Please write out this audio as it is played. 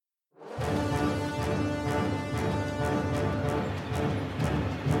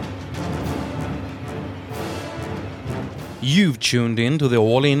You've tuned in to the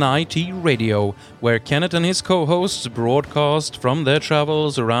All In IT Radio, where Kenneth and his co-hosts broadcast from their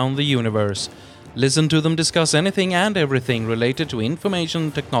travels around the universe. Listen to them discuss anything and everything related to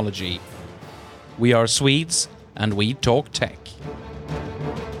information technology. We are Swedes, and we talk tech.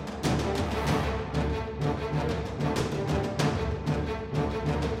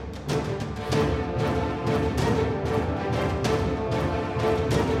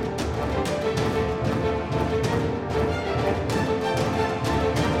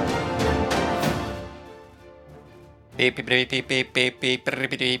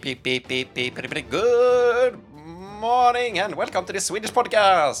 Good morning and welcome to the Swedish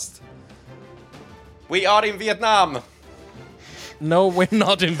podcast. We are in Vietnam. No, we're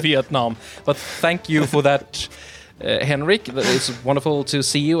not in Vietnam, but thank you for that, Henrik. It's wonderful to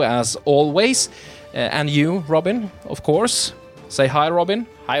see you as always. And you, Robin, of course. Say hi, Robin.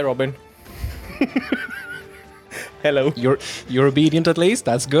 Hi, Robin. Hello. You're obedient at least.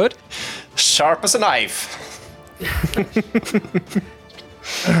 That's good. Sharp as a knife.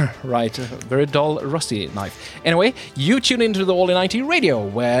 Right, a very dull, rusty knife. Anyway, you tune into the All In IT Radio,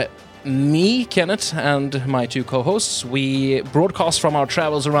 where me, Kenneth, and my two co-hosts, we broadcast from our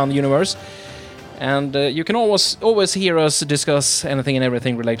travels around the universe. And you can always hear us discuss anything and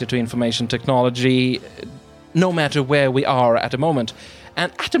everything related to information technology, no matter where we are at the moment.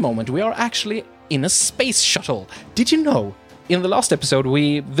 And at the moment, we are actually in a space shuttle. Did you know? In the last episode,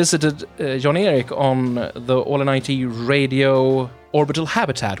 we visited Jan-Erik on the All In IT Radio orbital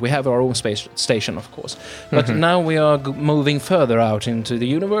habitat. We have our own space station, of course. But now we are moving further out into the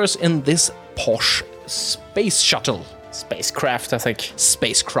universe in this posh space shuttle. Spacecraft, I think.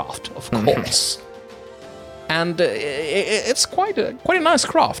 Spacecraft, of course. And it's quite a nice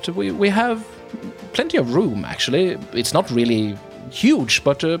craft. We have plenty of room, actually. It's not really huge,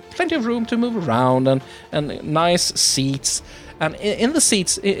 but plenty of room to move around and nice seats. And in the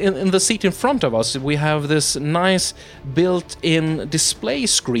seats, in the seat in front of us, we have this nice built-in display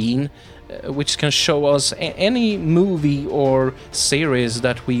screen, which can show us any movie or series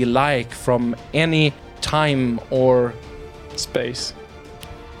that we like from any time or Space.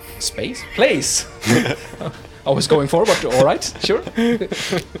 Place. I was going for, but all right, sure.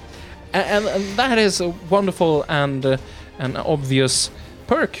 and that is a wonderful and an obvious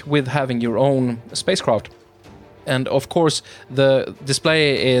perk with having your own spacecraft. And of course, the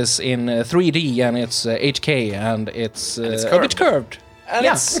display is in 3D and it's HK and it's a bit curved. And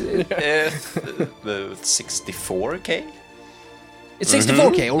yeah. it's 64K? It's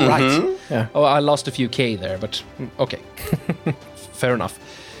 64K, all right. Yeah. Oh, I lost a few K there, but okay. Fair enough.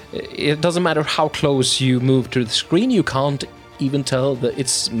 It doesn't matter how close you move to the screen, you can't even tell that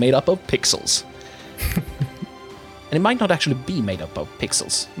it's made up of pixels. And it might not actually be made up of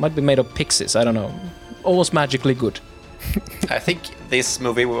pixels. It might be made of pixies, I don't know. Almost magically good. I think this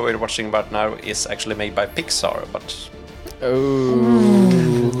movie we're watching about now is actually made by Pixar, but...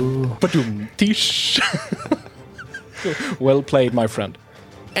 Oh. Ba-doom-tish. Well played, my friend.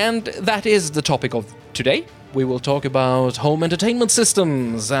 And that is the topic of today. We will talk about home entertainment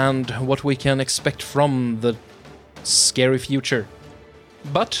systems and what we can expect from the scary future.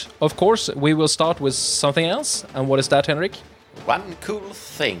 But, of course, we will start with something else. And what is that, Henrik? One cool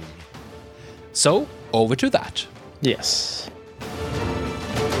thing. So, over to that. Yes.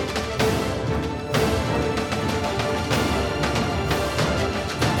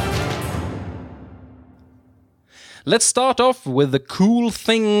 Let's start off with the cool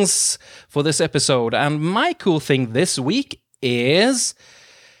things for this episode. And my cool thing this week is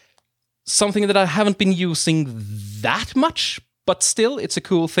something that I haven't been using that much, but still, it's a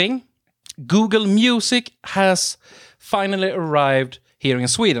cool thing. Google Music has finally arrived here in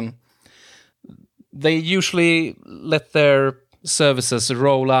Sweden. They usually let their services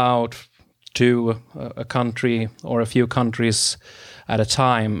roll out to a country or a few countries at a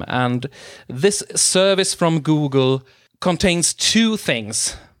time. And this service from Google contains two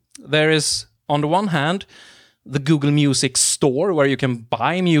things. There is, on the one hand, the Google Music Store, where you can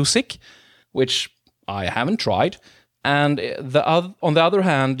buy music, which I haven't tried. And on the other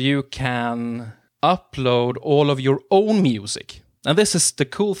hand, you can upload all of your own music. And this is the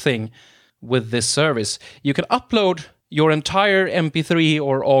cool thing with this service. You can upload your entire MP3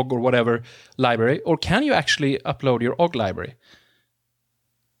 or OGG or whatever library, or can you actually upload your OGG library?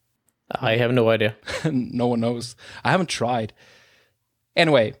 I have no idea. No one knows. I haven't tried.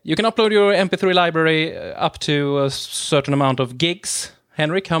 Anyway, you can upload your MP3 library up to a certain amount of gigs.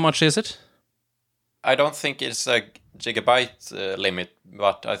 Henrik, how much is it? I don't think it's a gigabyte limit,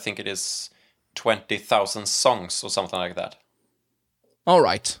 but I think it is 20,000 songs or something like that. All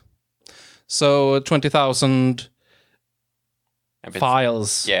right. So 20,000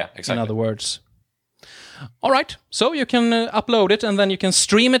 files. Yeah, exactly. In other words. All right, so you can upload it and then you can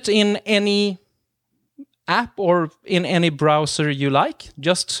stream it in any app or in any browser you like.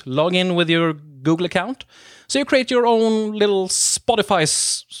 Just log in with your Google account. So you create your own little Spotify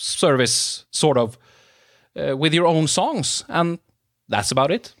service, sort of, with your own songs. And that's about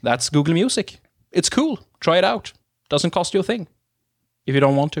it. That's Google Music. It's cool. Try it out. Doesn't cost you a thing if you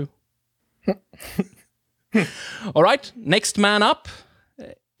don't want to. All right, next man up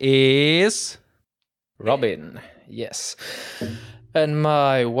is... Robin, yes. And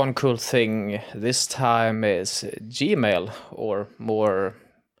my one cool thing this time is Gmail, or more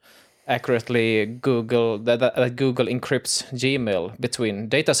accurately, Google that Google encrypts Gmail between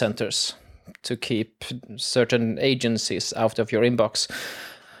data centers to keep certain agencies out of your inbox.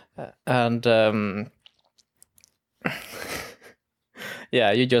 And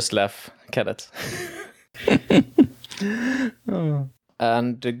yeah, you just laugh, Kenneth.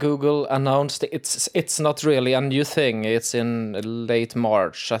 And Google announced it's not really a new thing. It's in late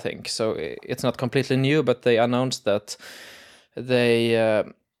March, I think. So it's not completely new, but they announced that they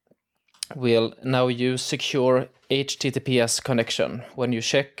will now use secure HTTPS connection when you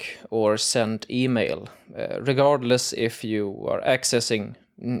check or send email, regardless if you are accessing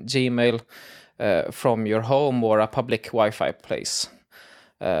Gmail from your home or a public Wi-Fi place.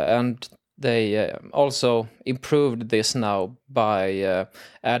 And they also improved this now by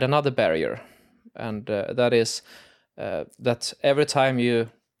add another barrier, and that is that every time you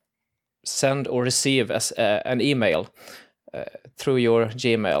send or receive an email through your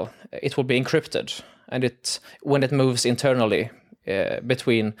Gmail, it will be encrypted, and when it moves internally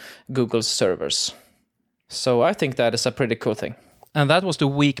between Google's servers. So I think that is a pretty cool thing. And that was the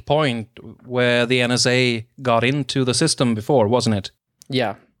weak point where the NSA got into the system before, wasn't it?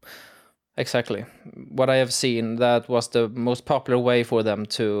 Yeah. Exactly. What I have seen, that was the most popular way for them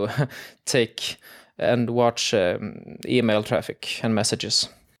to take and watch email traffic and messages.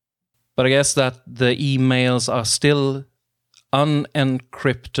 But I guess that the emails are still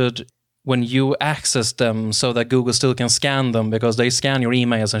unencrypted when you access them, so that Google still can scan them, because they scan your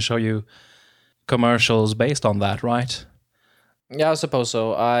emails and show you commercials based on that, right? Yeah, I suppose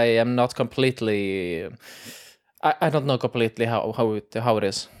so. I am not completely... I don't know completely how it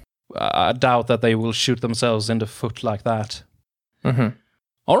is. I doubt that they will shoot themselves in the foot like that. Mm-hmm.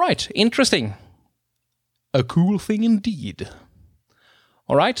 All right, interesting. A cool thing indeed.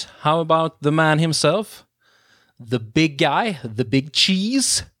 All right, how about the man himself? The big guy, the big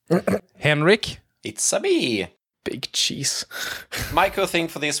cheese, Henrik? It's a me. Big cheese. My cool thing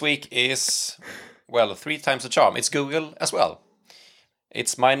for this week is, well, 3 times the charm. It's Google as well.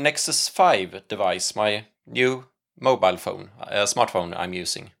 It's my Nexus 5 device, my new mobile phone, smartphone I'm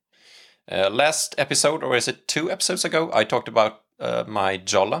using. Last episode, or is it 2 episodes ago, I talked about my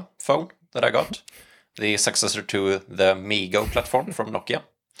Jolla phone that I got, the successor to the MeGo platform from Nokia.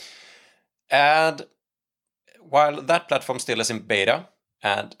 And while that platform still is in beta,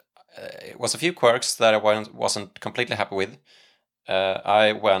 and it was a few quirks that I wasn't completely happy with,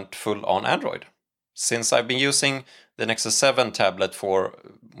 I went full on Android. Since I've been using the Nexus 7 tablet for,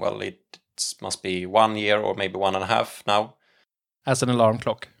 well, it must be 1 year or maybe 1.5 now. As an alarm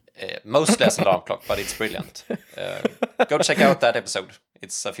clock. Mostly as an alarm clock, but it's brilliant. Go check out that episode.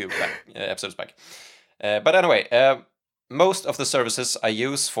 It's a few episodes back. But anyway, most of the services I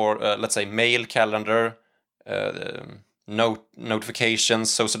use for, let's say, mail, calendar, notifications,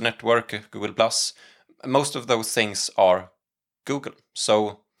 social network, Google+, most of those things are Google.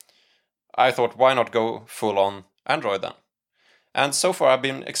 So I thought, why not go full on Android then? And so far I've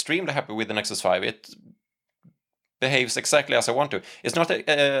been extremely happy with the Nexus 5. It behaves exactly as I want to. It's not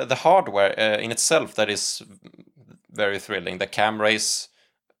the hardware in itself that is very thrilling. The camera is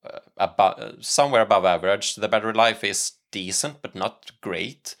somewhere above average. The battery life is decent, but not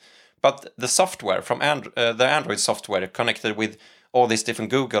great. But the software from the Android software connected with all these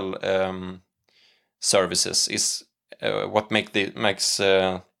different Google services is what makes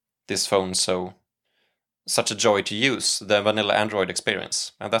this phone such a joy to use, the vanilla Android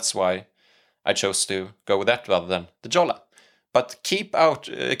experience. And that's why I chose to go with that rather than the Jolla. But keep a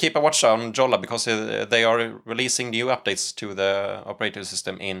watch on Jolla, because they are releasing new updates to the operating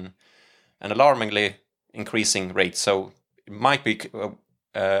system in an alarmingly increasing rate. So it might be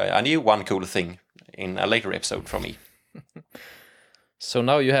a new one cool thing in a later episode from me. So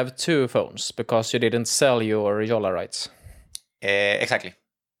now you have 2 phones because you didn't sell your Jolla rights. Exactly.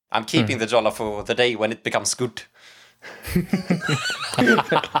 I'm keeping the Jolla for the day when it becomes good.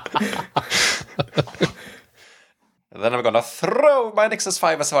 Then I'm gonna throw my Nexus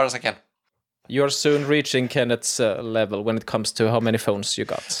 5 as far as I can. You're soon reaching Kenneth's level when it comes to how many phones you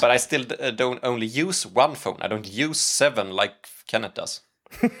got. But I still don't only use one phone. I don't use 7 like Kenneth does.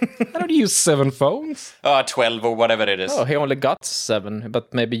 I don't use 7 phones. 12 or whatever it is. Oh, he only got 7,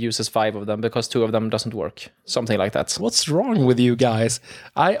 but maybe uses 5 of them because 2 of them doesn't work. Something like that. What's wrong with you guys?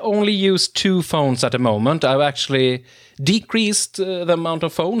 I only use 2 phones at the moment. I've actually decreased the amount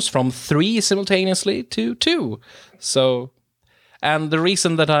of phones from 3 simultaneously to 2. So, and the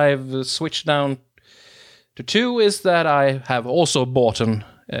reason that I've switched down to 2 is that I have also bought an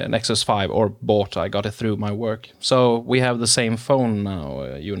Nexus 5, or I got it through my work. So we have the same phone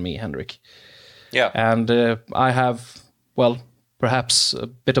now, you and me, Henrik. Yeah. And I have, well, perhaps a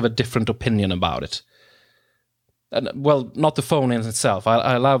bit of a different opinion about it. And, well, not the phone in itself.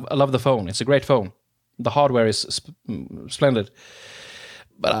 I love the phone. It's a great phone. The hardware is splendid.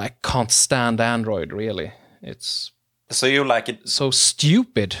 But I can't stand Android, really. It's So you like it so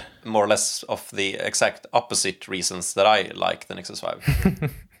stupid. more or less of the exact opposite reasons that I like the Nexus 5.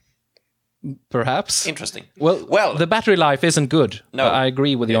 Perhaps. Interesting. Well, the battery life isn't good. No, I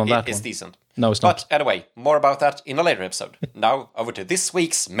agree with you on that It's one. decent. No, it's not. But anyway, more about that in a later episode. Now, over to this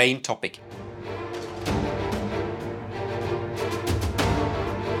week's main topic.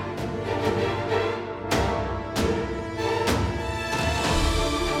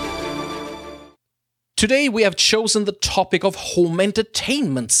 Today we have chosen the topic of home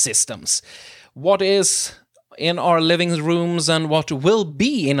entertainment systems. What is in our living rooms and what will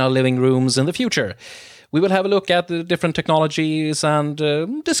be in our living rooms in the future. We will have a look at the different technologies and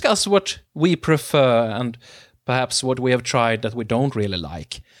discuss what we prefer and perhaps what we have tried that we don't really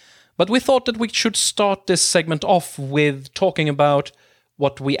like. But we thought that we should start this segment off with talking about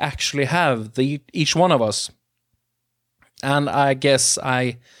what we actually have, each one of us. And I guess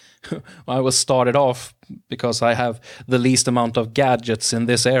I will start it off because I have the least amount of gadgets in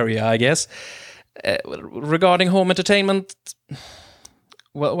this area, I guess. Regarding home entertainment,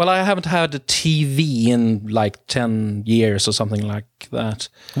 well, I haven't had a TV in like 10 years or something like that.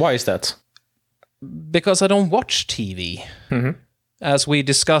 Why is that? Because I don't watch TV. Mm-hmm. As we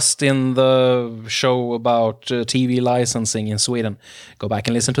discussed in the show about TV licensing in Sweden. Go back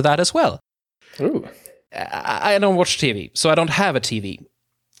and listen to that as well. Ooh. I don't watch TV, so I don't have a TV.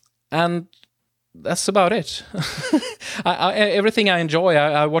 And that's about it. Everything I enjoy,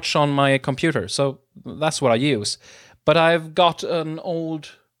 I watch on my computer, so that's what I use. But I've got an old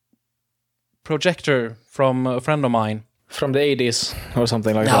projector from a friend of mine. From the 80s or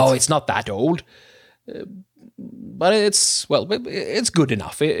something like that? No, it's not that old. But it's good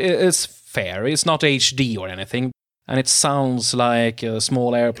enough. It's fair. It's not HD or anything. And it sounds like a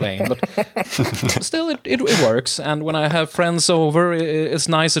small airplane, but still it works. And when I have friends over, it's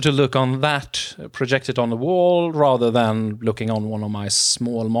nicer to look on that projected on the wall rather than looking on one of my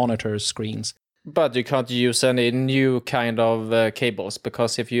small monitor screens. But you can't use any new kind of cables,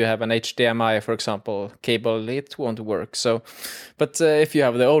 because if you have an HDMI, for example, cable, it won't work. So, but if you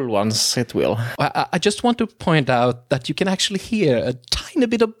have the old ones, it will. I just want to point out that you can actually hear a tiny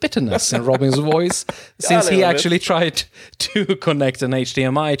bit of bitterness in Robin's voice, since he actually tried to connect an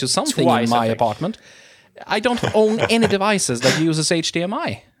HDMI to something Twice, in my I think. apartment. I don't own any devices that uses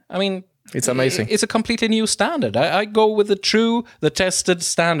HDMI. I mean, It's amazing. It's a completely new standard. I go with the tested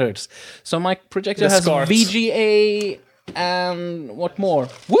standards. So my projector has SCART. VGA and what more?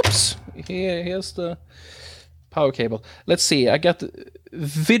 Whoops! Here's the power cable. Let's see. I got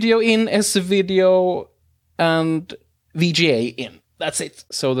video in, S-video, and VGA in. That's it.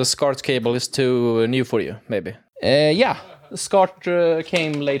 So the SCART cable is too new for you, maybe? Yeah, SCART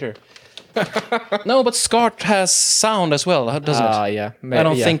came later. No, but SCART has sound as well, doesn't it? Yeah. I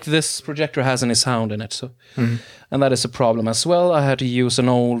don't think this projector has any sound in it, so and that is a problem as well. I had to use an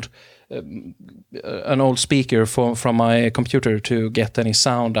old speaker from my computer to get any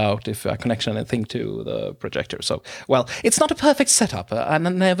sound out if I connect anything to the projector. So, well, it's not a perfect setup. I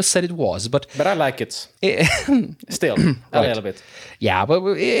never said it was, but I like it. Still, a Right. little bit. Yeah, but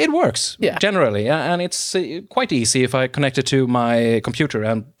it works generally, and it's quite easy if I connect it to my computer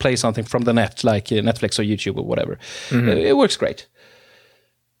and play something from the net, like Netflix or YouTube or whatever. It works great,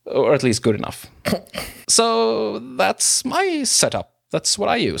 or at least good enough. So that's my setup. That's what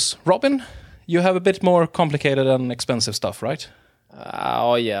I use. Robin, you have a bit more complicated and expensive stuff, right?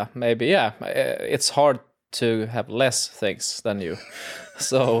 Oh, yeah, maybe, yeah. It's hard to have less things than you.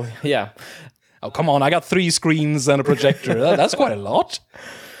 So, yeah. Oh, come on, I got 3 screens and a projector. That's quite a lot.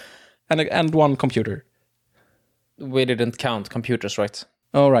 And one computer. We didn't count computers, right?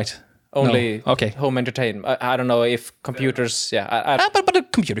 Oh, right. Only No. Okay. home entertainment. I don't know if computers, But a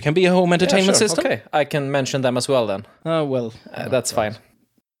computer can be a home entertainment sure. system. Okay, I can mention them as well then. Oh, well. That's fine.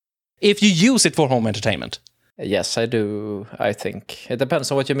 if you use it for home entertainment. Yes, I do, I think. It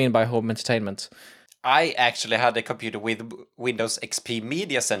depends on what you mean by home entertainment. I actually had a computer with Windows XP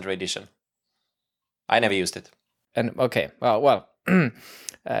Media Center Edition. I never used it. And okay, well,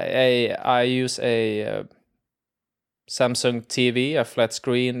 I use a Samsung TV, a flat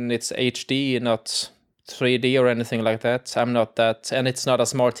screen. It's HD, not 3D or anything like that. I'm not that, and it's not a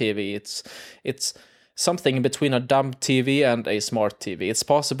smart TV. It's something in between a dumb TV and a smart TV. It's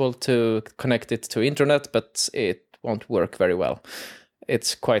possible to connect it to internet, but it won't work very well.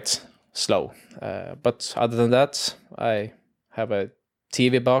 It's quite slow. But other than that, I have a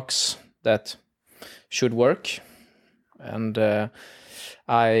TV box that should work, and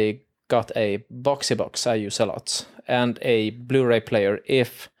I got a boxy box I use a lot, and a Blu-ray player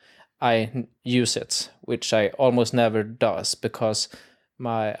if I use it, which I almost never does because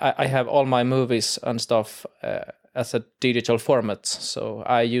I have all my movies and stuff as a digital format, so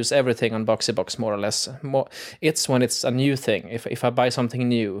I use everything on boxy box more or less. It's when it's a new thing. If I buy something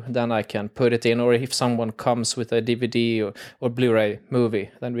new, then I can put it in, or if someone comes with a DVD or Blu-ray movie,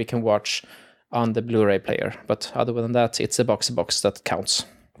 then we can watch on the Blu-ray player. But other than that, it's a boxy box that counts.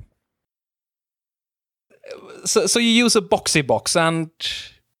 So you use a boxy box, and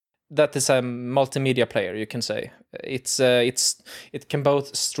that is a multimedia player, you can say. It can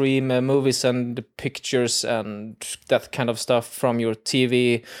both stream movies and pictures and that kind of stuff from your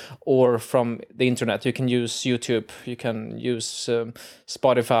TV or from the internet. You can use YouTube, you can use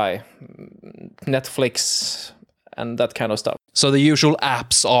Spotify, Netflix, and that kind of stuff. So the usual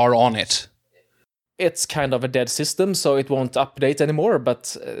apps are on it. It's kind of a dead system, so it won't update anymore.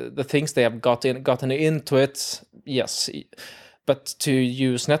 But the things they have gotten into it, yes. But to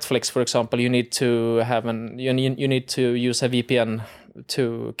use Netflix, for example, you need to have you need to use a VPN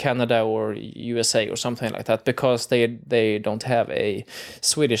to Canada or USA or something like that, because they don't have a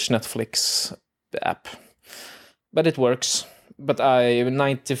Swedish Netflix app. But it works. But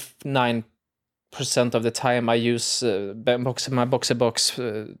 99% of the time I use my boxy box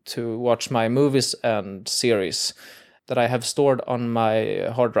to watch my movies and series that I have stored on my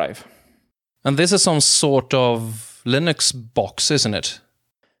hard drive. And this is some sort of Linux box, isn't it?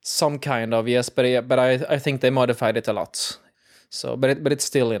 Some kind of, yes, but I think they modified it a lot. So, but it's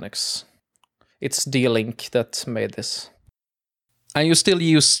still Linux. It's D-Link that made this. And you still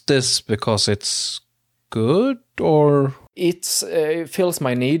use this because it's good, or it fills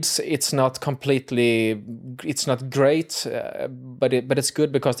my needs. It's not great, but it's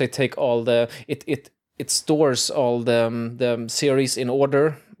good because they take all it stores all the series in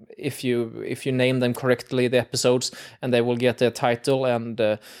order. If you name them correctly, the episodes, and they will get the title, and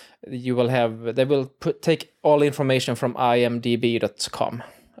they will take all information from imdb.com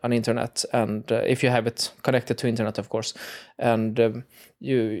on internet, and if you have it connected to internet, of course, and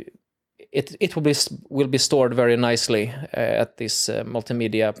it will be stored very nicely at this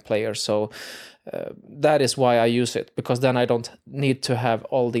multimedia player. So that is why I use it, because then I don't need to have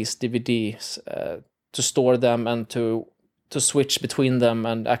all these DVDs to store them and to switch between them,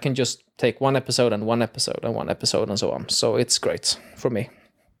 and I can just take one episode and one episode and one episode and so on. So it's great for me.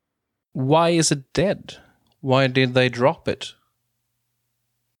 Why is it dead? Why did they drop it?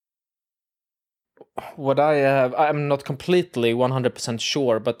 What I have, I'm not completely 100%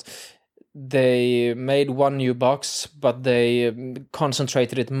 sure, but they made one new box, but they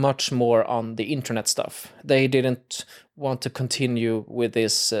concentrated it much more on the internet stuff. They didn't want to continue with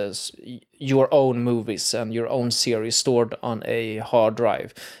this your own movies and your own series stored on a hard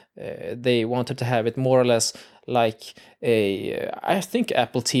drive. They wanted to have it more or less like I think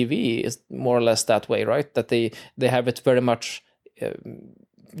Apple TV is more or less that way, right? That they have it very much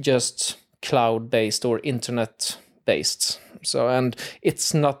just cloud-based or internet-based. So, and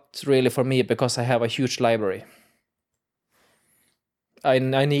it's not really for me because I have a huge library. I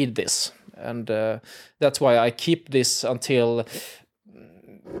need this, and that's why I keep this until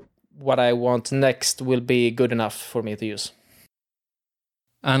what I want next will be good enough for me to use.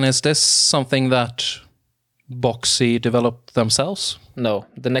 And is this something that Boxy developed themselves? No,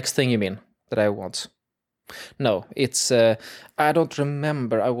 the next thing you mean that I want. No, it's I don't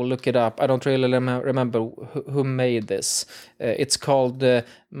remember. I will look it up. I don't really remember who made this. It's called The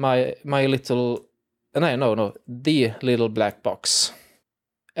Little Black Box.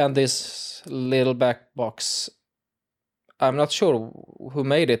 And this little black box, I'm not sure who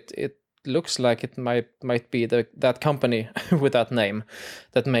made it. It looks like it might be that company with that name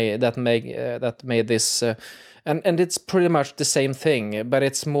that made this. And it's pretty much the same thing, but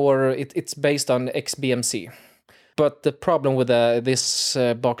it's more it's based on XBMC. But the problem with this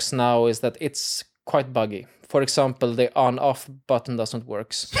box now is that it's quite buggy. For example, the on-off button doesn't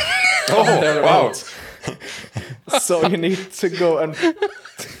work. Oh, wow. So you need to go and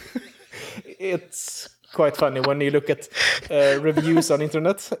it's quite funny when you look at reviews on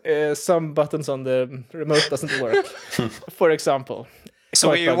internet. Some buttons on the remote doesn't work, for example. So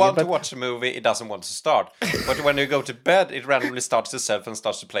Quite when you buggy, want to but- watch a movie, it doesn't want to start. But when you go to bed, it randomly starts itself and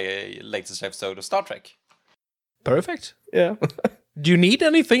starts to play a latest episode of Star Trek. Perfect. Yeah. Do you need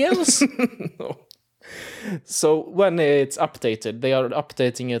anything else? No. So when it's updated, they are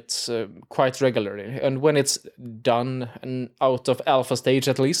updating it quite regularly, and when it's done and out of alpha stage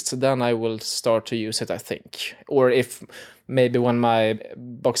at least, then I will start to use it, I think. Or if maybe when my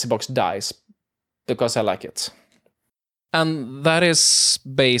Boxy Box dies, because I like it. And that is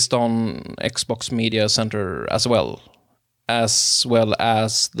based on Xbox Media Center as well as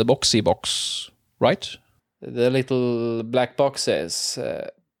the Boxy Box, right? The little black boxes.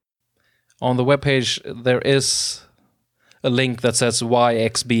 On the webpage, there is a link that says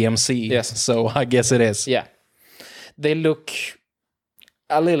YXBMC. Yes. So I guess it is. Yeah, they look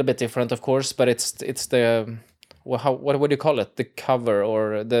a little bit different, of course, but it's the what would you call it? The cover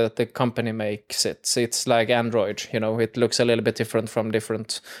or the company makes it. So it's like Android, it looks a little bit different from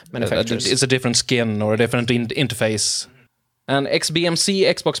different manufacturers. It's a different skin or a different interface. And XBMC,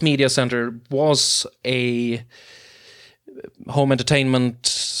 Xbox Media Center, was a home entertainment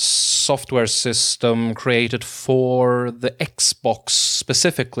software system created for the Xbox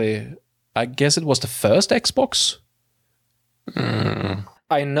specifically. I guess it was the first Xbox.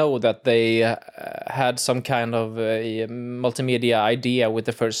 I know that they had some kind of a multimedia idea with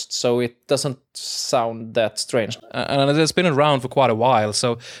the first, so it doesn't sound that strange. And it's been around for quite a while.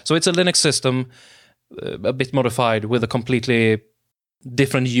 So it's a Linux system, a bit modified with a completely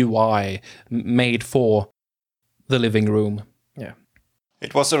different UI made for the living room. Yeah.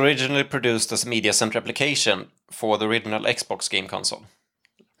 It was originally produced as a Media Center application for the original Xbox game console.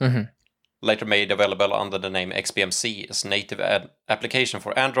 Mm-hmm. Later made available under the name XBMC as native application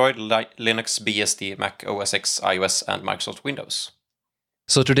for Android, Linux, BSD, Mac OS X, iOS, and Microsoft Windows.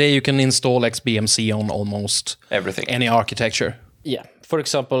 So today you can install XBMC on almost Everything. any architecture. Yeah. For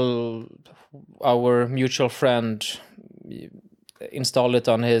example, our mutual friend installed it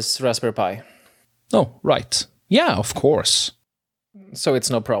on his Raspberry Pi, Oh, right. Yeah, of course. so it's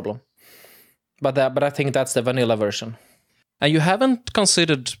no problem. But I think that's the vanilla version. And you haven't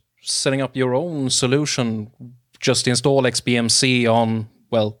considered setting up your own solution, just install XBMC on,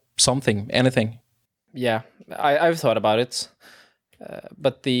 something, anything. Yeah, I've thought about it,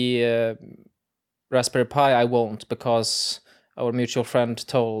 but the Raspberry Pi I won't, because our mutual friend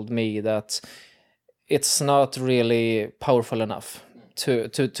told me that it's not really powerful enough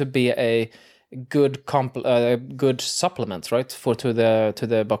to be a good good supplement, right, to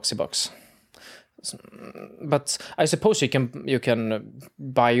the Boxy Box. But I suppose you can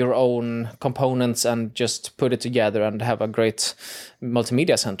buy your own components and just put it together and have a great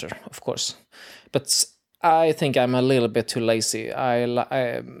multimedia center, of course. But I think I'm a little bit too lazy.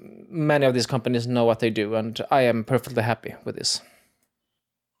 Many of these companies know what they do, and I am perfectly happy with this.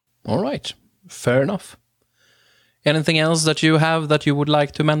 All right. Fair enough. Anything else that you have that you would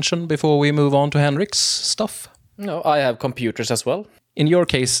like to mention before we move on to Henrik's stuff? No, I have computers as well. In your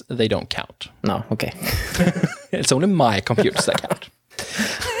case, they don't count. No, okay. It's only my computers that count.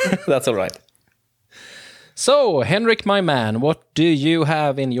 That's all right. So, Henrik, my man, what do you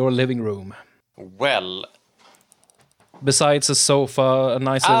have in your living room? Well, Besides a sofa, a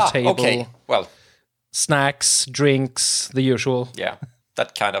nice little table, okay. Well, snacks, drinks, the usual. yeah,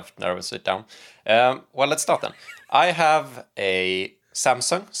 that kind of narrows it down. Well, let's start then. I have a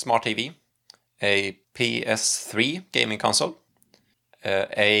Samsung Smart TV, a PS3 gaming console,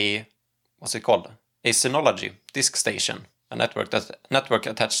 what's it called? A Synology disk station, a network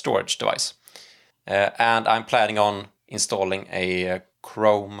attached storage device. And I'm planning on installing a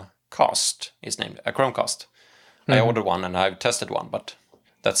Chromecast. It's named a Chromecast. I ordered one and I've tested one, but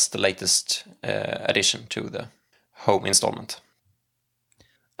that's the latest addition to the home installment.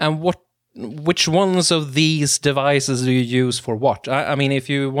 And which ones of these devices do you use for what? I mean, if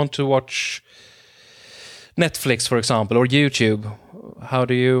you want to watch Netflix, for example, or YouTube,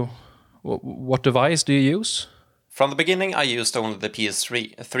 what device do you use? From the beginning, I used only the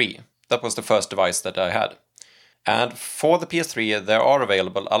PS3. That was the first device that I had. And for the PS3, there are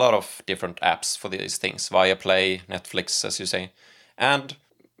available a lot of different apps for these things. Viaplay, Netflix, as you say. And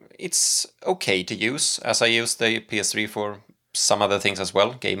it's okay to use, as I use the PS3 for some other things as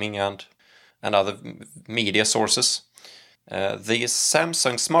well, gaming and other media sources. The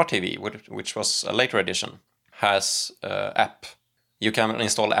Samsung Smart TV, which was a later edition, has app. You can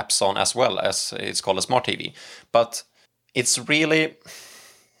install apps on as well, as it's called a Smart TV. But it's really...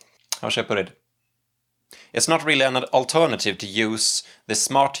 how should I put it? It's not really an alternative to use the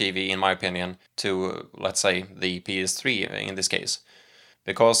smart TV, in my opinion, to, let's say, the PS3 in this case.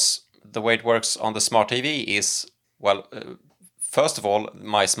 Because the way it works on the smart TV is, well, first of all,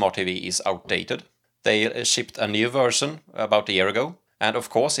 my smart TV is outdated. They shipped a new version about a year ago, and of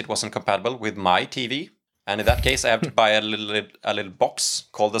course it wasn't compatible with my TV. And in that case, I have to buy a little box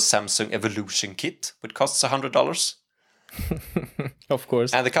called the Samsung Evolution Kit, which costs $100. Of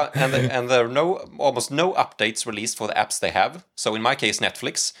course. And there are almost no updates released for the apps they have. So in my case,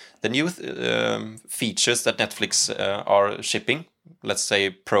 Netflix, the new features that Netflix are shipping, let's say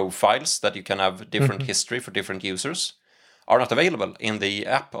profiles that you can have different history for different users, are not available in the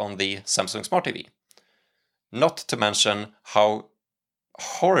app on the Samsung Smart TV. Not to mention how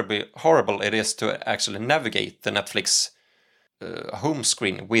horrible it is to actually navigate the Netflix home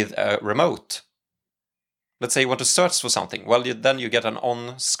screen with a remote. Let's say you want to search for something. Well, then you get an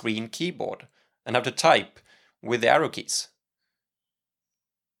on-screen keyboard and have to type with the arrow keys.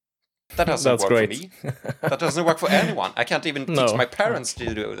 That doesn't work for me. That doesn't work for anyone. I can't even teach my parents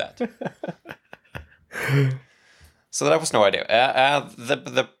to do that. So that was no idea.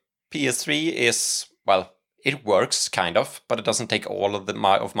 The PS3 is, well, it works kind of, but it doesn't take all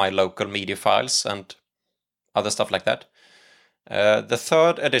of my local media files and other stuff like that. The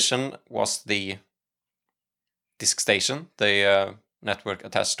third edition was the disk station, the network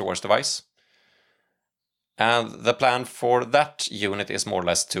attached storage device. And the plan for that unit is more or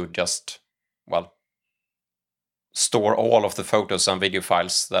less to just, well, store all of the photos and video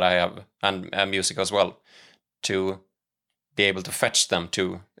files that I have, and music as well, to be able to fetch them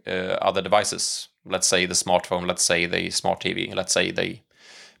to other devices. Let's say the smartphone, let's say the smart TV, let's say the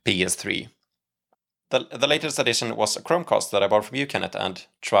PS3. The latest edition was a Chromecast that I bought from you, Kenneth, and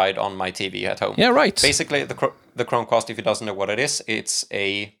tried on my TV at home. Yeah, right. Basically, the Chromecast, if you doesn't know what it is,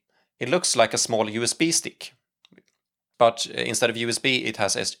 it looks like a small USB stick. But instead of USB, it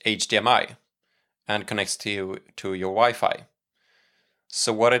has HDMI and connects to your Wi-Fi.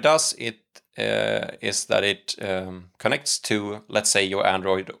 So what it does is that it connects to, let's say, your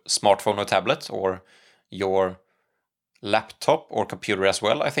Android smartphone or tablet, or your laptop or computer as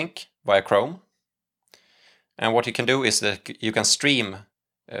well, I think, via Chrome. And what you can do is that you can stream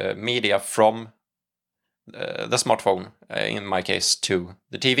media from the smartphone, in my case, to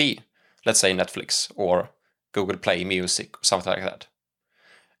the TV. Let's say Netflix or Google Play Music or something like that.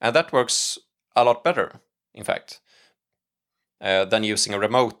 And that works a lot better, in fact, than using a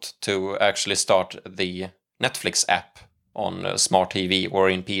remote to actually start the Netflix app on smart TV or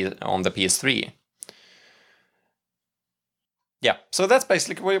on the PS3. Yeah, so that's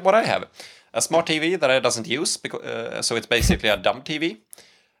basically what I have. A smart TV that I doesn't use, so it's basically a dumb TV.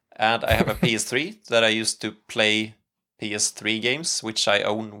 And I have a PS3 that I used to play PS3 games, which I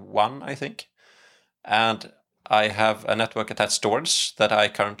own one, I think. And I have a network-attached storage that I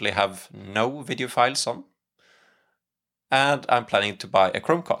currently have no video files on. And I'm planning to buy a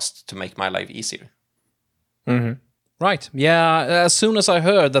Chromecast to make my life easier. Mm-hmm. Right. Yeah, as soon as I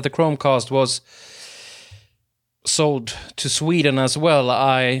heard that the Chromecast was sold to Sweden as well,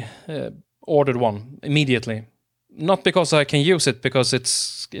 I ordered one immediately. Not because I can use it, because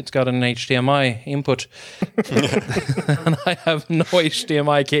it's got an HDMI input. And I have no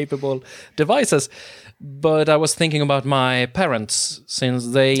HDMI capable devices. But I was thinking about my parents,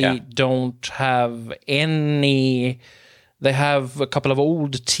 since they don't have any. They have a couple of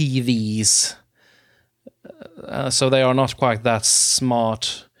old TVs, so they are not quite that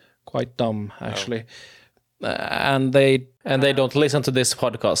smart, quite dumb actually. And they don't listen to this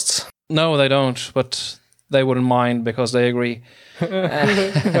podcast. No, they don't, but they wouldn't mind because they agree.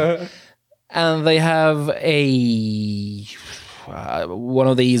 And they have one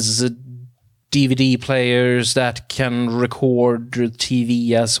of these DVD players that can record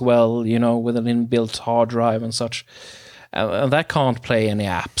TV as well, with an inbuilt hard drive and such. And that can't play any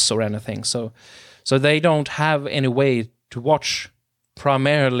apps or anything. So they don't have any way to watch.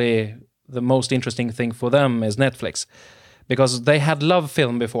 Primarily, the most interesting thing for them is Netflix. Because they had Love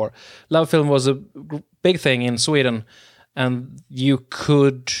Film before. Love Film was a big thing in Sweden. And you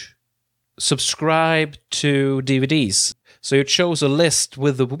could subscribe to DVDs. So you chose a list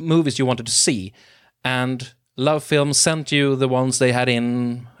with the movies you wanted to see. And Love Film sent you the ones they had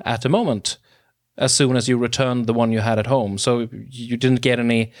in at the moment, as soon as you returned the one you had at home. So you didn't get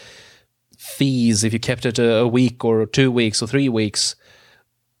any fees if you kept it a week or 2 weeks or 3 weeks.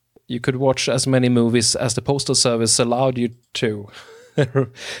 You could watch as many movies as the postal service allowed you to,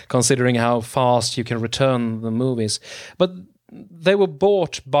 considering how fast you can return the movies. But they were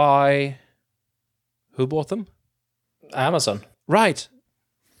bought by... Who bought them? Amazon. Right.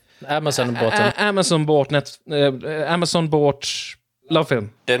 Amazon bought them. Amazon bought Love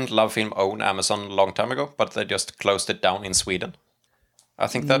Film. Didn't Love Film own Amazon a long time ago, but they just closed it down in Sweden? I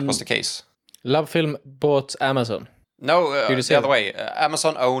think that was the case. Love Film bought Amazon. No, you the say other way.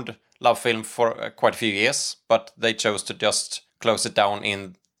 Amazon owned Love Film for quite a few years, but they chose to just close it down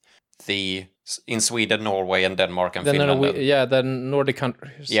in Sweden, Norway, and Denmark and Finland. The Nordic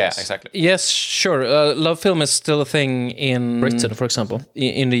countries. Yeah, exactly. Yes, sure. Love Film is still a thing in Britain, for example.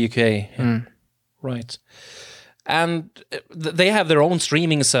 In the UK. Right. And they have their own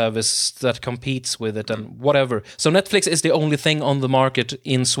streaming service that competes with it and whatever. So Netflix is the only thing on the market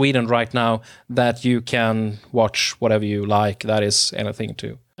in Sweden right now that you can watch whatever you like. That is anything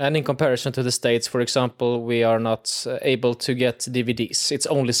too. And in comparison to the States, for example, we are not able to get DVDs. It's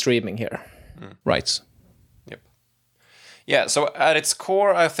only streaming here. Right. Yep. Yeah, so at its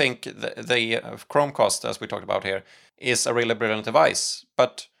core, I think the Chromecast, as we talked about here, is a really brilliant device.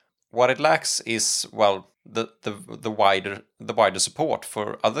 But what it lacks is, well, the wider support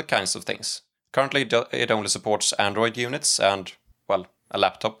for other kinds of things. Currently, it only supports Android units and, well, a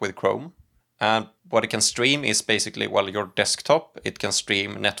laptop with Chrome. And what it can stream is basically, well, your desktop. It can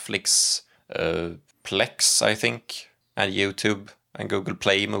stream Netflix, Plex, I think, and YouTube and Google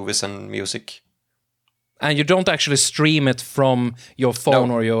Play movies and music. And you don't actually stream it from your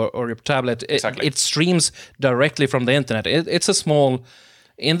phone or your tablet. Exactly. It streams directly from the internet. It's a small...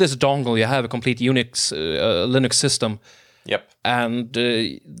 In this dongle, you have a complete Unix, Linux system. Yep. And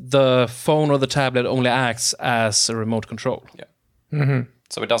the phone or the tablet only acts as a remote control. Yeah. Mm-hmm.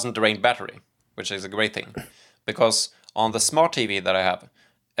 So it doesn't drain battery, which is a great thing. Because on the smart TV that I have,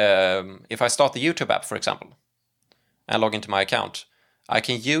 if I start the YouTube app, for example, and log into my account, I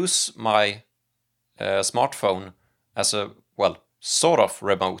can use my smartphone as a, well, sort of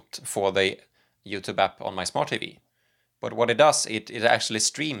remote for the YouTube app on my smart TV. But what it does, it actually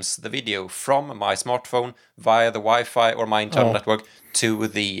streams the video from my smartphone via the Wi-Fi or my internal network to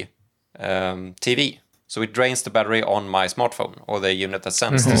the TV. So it drains the battery on my smartphone or the unit that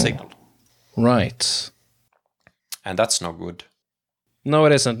sends the signal. Right. And that's no good. No,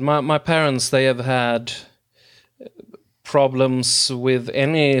 it isn't. My parents, they have had problems with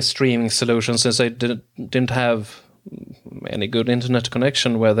any streaming solution since they didn't have any good internet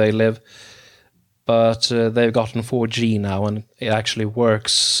connection where they live. But they've gotten 4G now, and it actually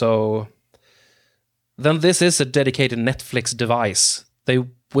works. So then this is a dedicated Netflix device. They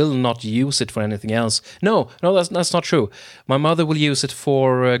will not use it for anything else. No, that's not true. My mother will use it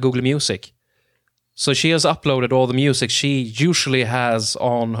for Google Music. So she has uploaded all the music she usually has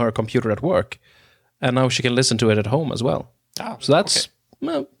on her computer at work, and now she can listen to it at home as well. So that's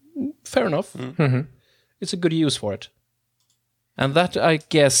fair enough. Mm-hmm. It's a good use for it. And that, I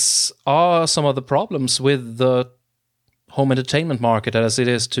guess, are some of the problems with the home entertainment market as it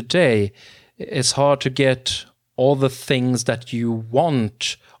is today. It's hard to get all the things that you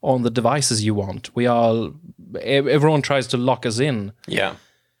want on the devices you want. Everyone tries to lock us in. Yeah.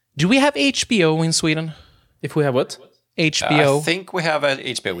 Do we have HBO in Sweden? If we have what? HBO? I think we have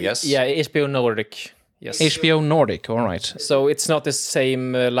HBO, yes. Yeah, HBO Nordic. Yes. HBO Nordic, all right. So it's not the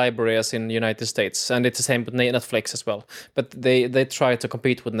same library as in the United States, and it's the same with Netflix as well. But they try to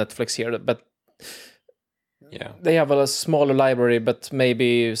compete with Netflix here, but they have a smaller library, but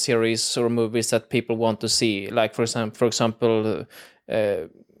maybe series or movies that people want to see. Like for example,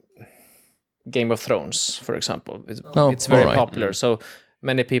 Game of Thrones, for example. It's very popular. So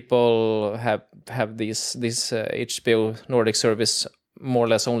many people have this HBO Nordic service more or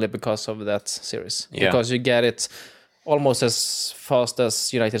less only because of that series. Yeah. Because you get it almost as fast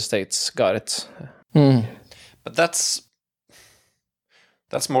as United States got it. But that's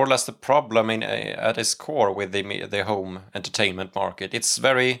more or less the problem at its core with the home entertainment market. It's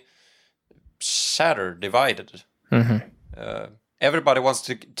very shattered, divided. Mm-hmm. Everybody wants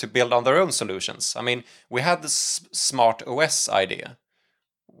to build on their own solutions. I mean, we had this smart OS idea,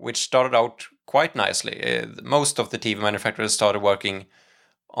 which started out quite nicely. Most of the TV manufacturers started working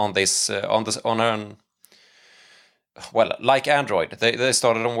on this like Android. They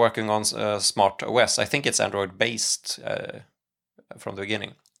started on working on smart OS. I think it's Android based from the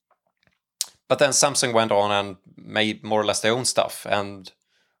beginning. But then Samsung went on and made more or less their own stuff. And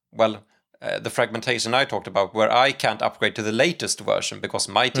the fragmentation I talked about, where I can't upgrade to the latest version because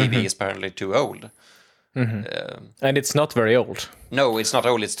my TV is apparently too old. Mm-hmm. And it's not very old. No, it's not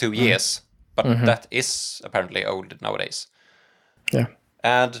old. It's 2 years. But that is apparently old nowadays. Yeah.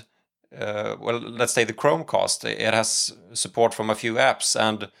 And, let's say the Chromecast, it has support from a few apps.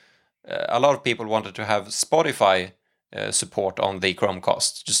 And a lot of people wanted to have Spotify support on the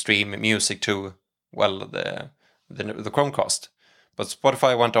Chromecast to stream music to, the Chromecast. But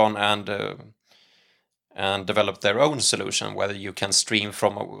Spotify went on and developed their own solution where you can stream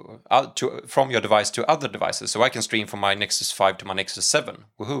from your device to other devices. So I can stream from my Nexus 5 to my Nexus 7.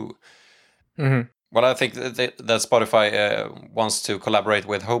 Woohoo! Well, I think that Spotify wants to collaborate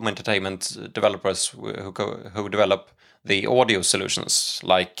with home entertainment developers who develop the audio solutions.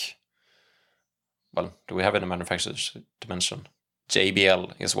 Like, well, do we have any manufacturers to mention?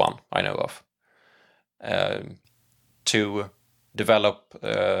 JBL is one I know of. To develop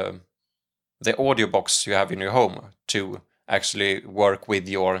the audio box you have in your home to actually work with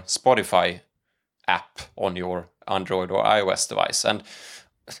your Spotify app on your Android or iOS device. And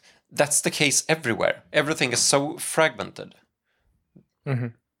that's the case everywhere. Everything is so fragmented.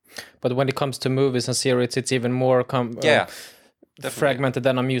 But when it comes to movies and series, it's even more fragmented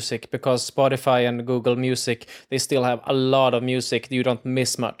than on music, because Spotify and Google Music, they still have a lot of music. You don't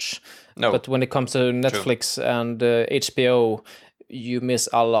miss much. No. But when it comes to Netflix and HBO, you miss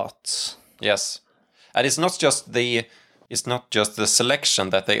a lot. Yes. And it's not just the selection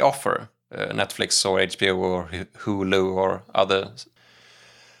that they offer, Netflix or HBO or Hulu or other.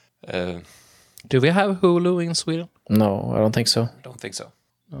 Do we have Hulu in Sweden? No, I don't think so. I don't think so.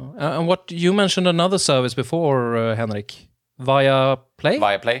 No. And what you mentioned another service before, Henrik, Viaplay.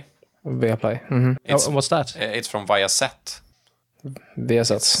 Viaplay. What's that? It's from Viasat.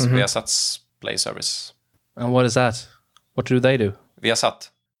 Viasat. Viasat's play service. And what is that? What do they do? Viasat.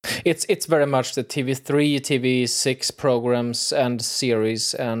 It's very much the TV3, TV6 programs and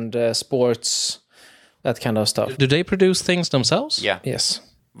series and sports, that kind of stuff. Do they produce things themselves? Yeah. Yes.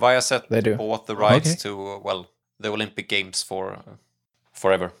 Viasat They do. bought the rights to the Olympic Games for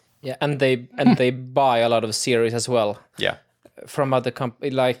forever. Yeah, and they buy a lot of series as well. Yeah. From other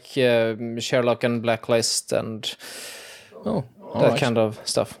companies like Sherlock and Blacklist and that kind of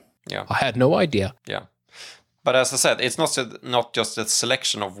stuff. Yeah. I had no idea. Yeah. But as I said, it's not just a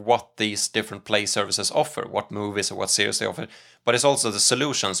selection of what these different play services offer, what movies or what series they offer, but it's also the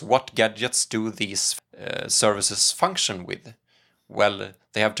solutions. What gadgets do these services function with? Well,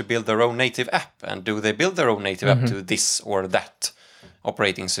 they have to build their own native app. And do they build their own native app to this or that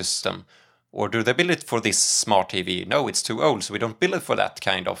operating system? Or do they build it for this smart TV? No, it's too old, so we don't build it for that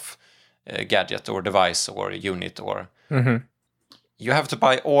kind of gadget or device or unit. Or you have to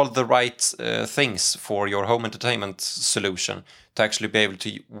buy all the right things for your home entertainment solution to actually be able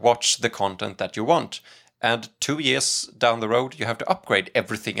to watch the content that you want. And 2 years down the road, you have to upgrade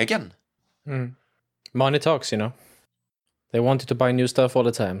everything again. Money talks, They want you to buy new stuff all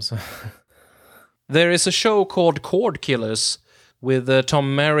the time. So. There is a show called Cord Killers with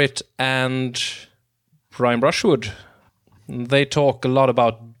Tom Merritt and Brian Brushwood. They talk a lot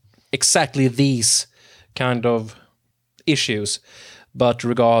about exactly these kind of issues, but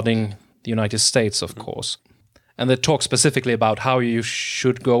regarding the United States, of course. And they talk specifically about how you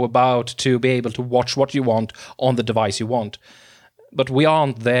should go about to be able to watch what you want on the device you want. But we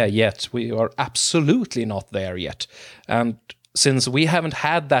aren't there yet. We are absolutely not there yet. And since we haven't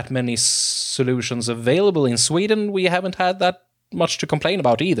had that many solutions available in Sweden, we haven't had that much to complain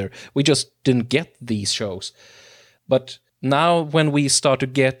about either. We just didn't get these shows. But now when we start to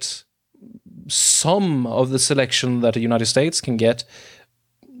get some of the selection that the United States can get,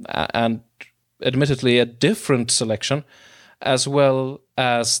 and admittedly a different selection, as well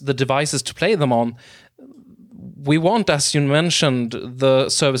as the devices to play them on, we want, as you mentioned, the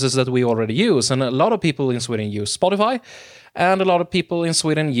services that we already use. And a lot of people in Sweden use Spotify, and a lot of people in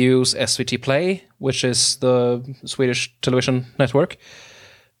Sweden use SVT Play, which is the Swedish television network.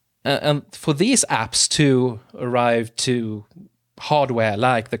 And for these apps to arrive to hardware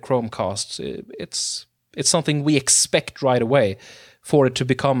like the Chromecast, it's something we expect right away for it to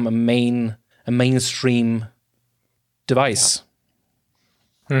become a mainstream device.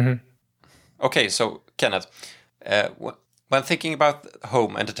 Yeah. Okay, so Kenneth, when thinking about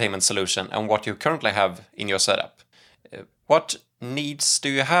home entertainment solution and what you currently have in your setup, what needs do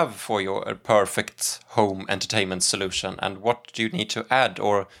you have for your perfect home entertainment solution, and what do you need to add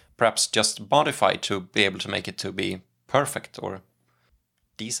or perhaps just modify to be able to make it to be perfect or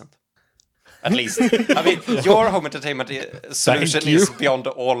decent? At least. I mean, your home entertainment solution is beyond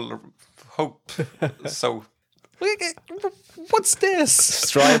all hope. So, what's this?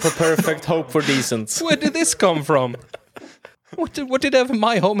 Strive for perfect, hope for decent. Where did this come from? What did ever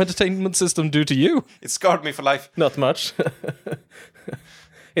my home entertainment system do to you? It scarred me for life. Not much.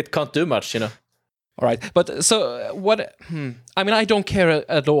 It can't do much, All right, but so what? I mean, I don't care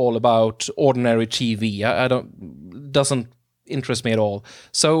at all about ordinary TV. I don't. Doesn't interest me at all.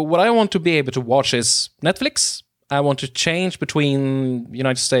 So what I want to be able to watch is Netflix. I want to change between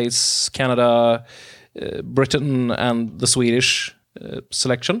United States, Canada, Britain, and the Swedish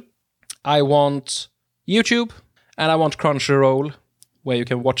selection. I want YouTube, and I want Crunchyroll, where you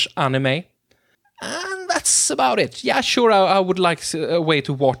can watch anime. And that's about it. Yeah, sure, I would like a way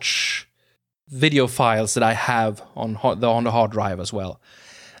to watch video files that I have on the hard drive as well.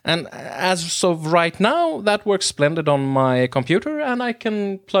 And as of right now, that works splendid on my computer, and I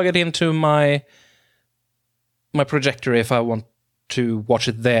can plug it into my projector if I want to watch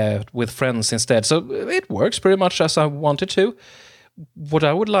it there with friends instead. So it works pretty much as I want it to. What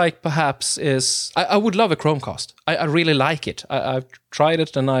I would like, perhaps, is... I would love a Chromecast. I really like it. I've tried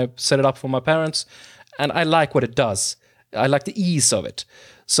it, and I've set it up for my parents, and I like what it does. I like the ease of it.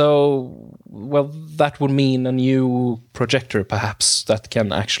 So, well, that would mean a new projector, perhaps, that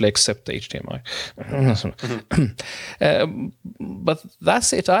can actually accept HDMI. But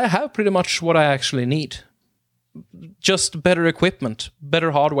that's it. I have pretty much what I actually need. Just better equipment,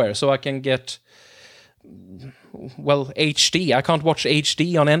 better hardware, so I can get... well, HD. I can't watch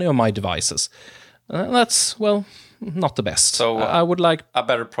HD on any of my devices. That's, well, not the best. So I would like a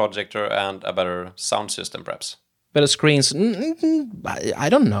better projector and a better sound system, perhaps. better screens. I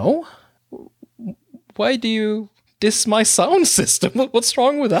don't know. Why do you diss my sound system? What's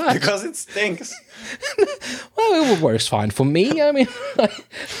wrong with that? Because it stinks. Well, it works fine for me. I mean,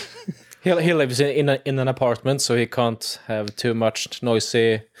 He lives in an apartment, so he can't have too much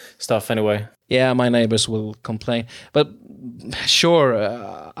noisy stuff anyway. yeah, my neighbors will complain. But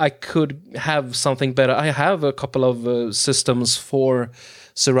sure, I could have something better. I have a couple of systems for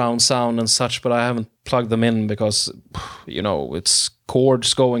surround sound and such, but I haven't plugged them in because, it's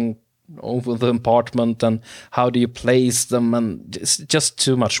cords going over the apartment, and how do you place them, and it's just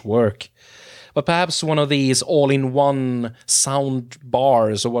too much work. But perhaps one of these all-in-one sound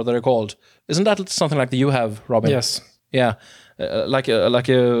bars, or what they're called. Isn't that something like that you have, Robin? Yes. Yeah,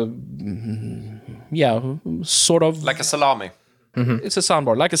 sort of. Like a salami. It's a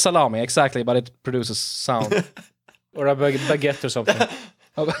soundboard, like a salami, exactly, but it produces sound. Or a baguette or something.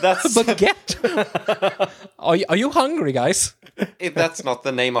 That's Baguette. Are you hungry, guys? if that's not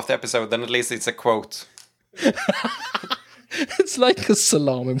the name of the episode, then at least it's a quote. It's like a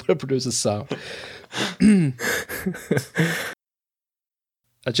salami, but it produces sound.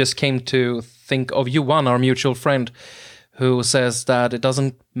 I just came to think of Johan, our mutual friend, who says that it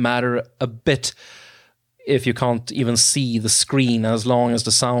doesn't matter a bit if you can't even see the screen as long as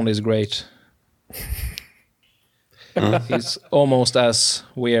the sound is great. He's almost as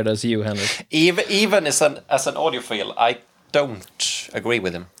weird as you, Henrik. Even as an audiophile, I don't agree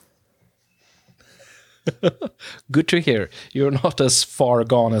with him. Good to hear. You're not as far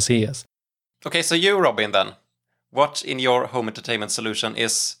gone as he is. Okay, so you, Robin, then. What in your home entertainment solution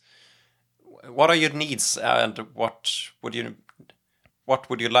what are your needs, and what would you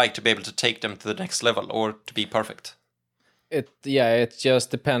like to be able to take them to the next level, or to be perfect? It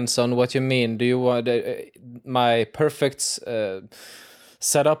just depends on what you mean. Do you want my perfect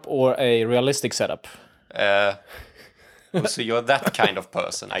setup or a realistic setup? So you're that kind of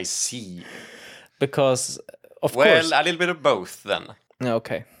person, I see. Because, of Well, course... a little bit of both, then.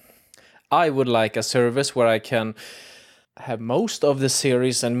 Okay. I would like a service where I can have most of the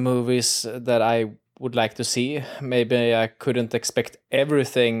series and movies that I would like to see. Maybe I couldn't expect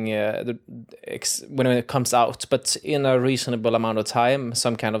everything when it comes out, but in a reasonable amount of time,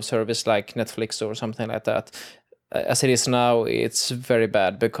 some kind of service like Netflix or something like that. As it is now, it's very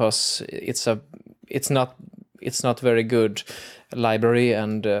bad because it's not very good library,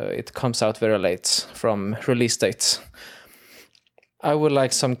 and it comes out very late from release date. I would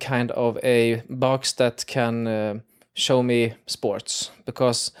like some kind of a box that can show me sports,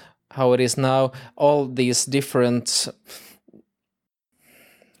 because how it is now, all these different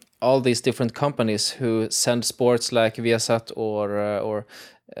companies who send sports like Viasat or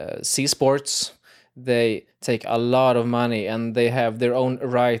C Sports, they take a lot of money and they have their own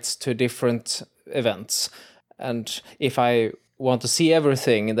rights to different events. And if I want to see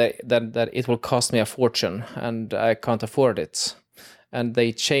everything, that it will cost me a fortune, and I can't afford it. And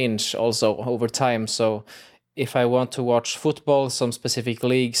they change also over time. So if I want to watch football, some specific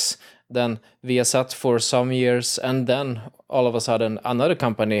leagues, then Viasat for some years, and then all of a sudden another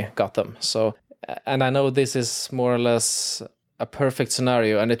company got them. So, and I know this is more or less a perfect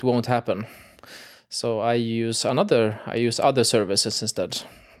scenario, and it won't happen. So I use other services instead.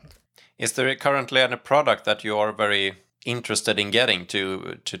 Is there currently any product that you are very interested in getting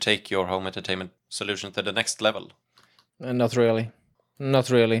to take your home entertainment solution to the next level? Not really.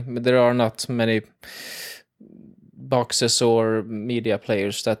 There are not many boxes or media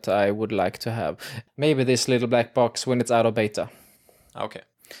players that I would like to have. Maybe this little black box when it's out of beta. Okay.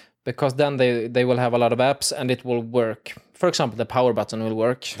 because then they will have a lot of apps and it will work. For example, the power button will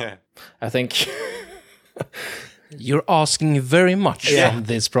work. Yeah. I think. You're asking very much from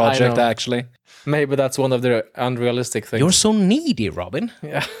this project, know. actually. Maybe that's one of the unrealistic things. You're so needy, Robin.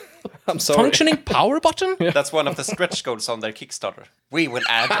 Yeah. I'm sorry. Functioning power button? That's one of the stretch goals on their Kickstarter. We will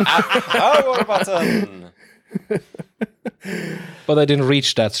add a power button. But I didn't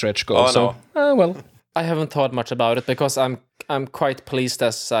reach that stretch goal, Oh, so well. I haven't thought much about it because I'm quite pleased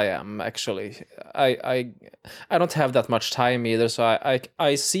as I am, actually. I don't have that much time either, so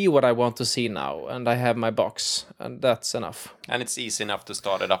I see what I want to see now, and I have my box, and that's enough. And it's easy enough to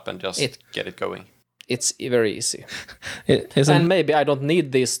start it up and just get it going. It's very easy. Isn't And maybe I don't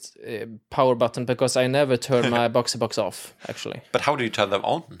need this power button because I never turn my box off, actually. But how do you turn them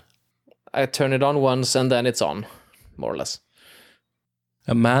on? I turn it on once and then it's on, more or less.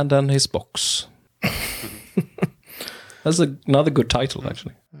 A man and his box. That's another good title,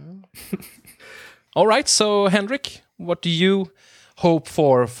 actually. All right, so Henrik, what do you hope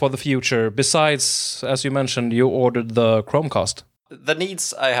for the future? Besides, as you mentioned, you ordered the Chromecast. The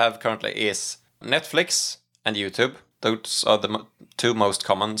needs I have currently is Netflix and YouTube. Those are the two most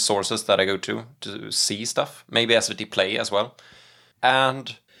common sources that I go to see stuff. Maybe SVT Play as well.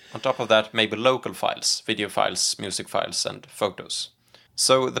 And on top of that, maybe local files, video files, music files, and photos.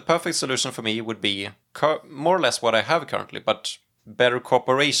 So the perfect solution for me would be more or less what I have currently, but better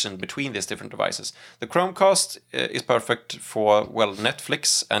cooperation between these different devices. The Chromecast is perfect for, well,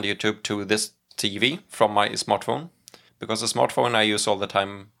 Netflix and YouTube to this TV from my smartphone, because the smartphone I use all the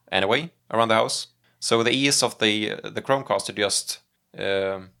time anyway around the house. So the ease of the Chromecast to just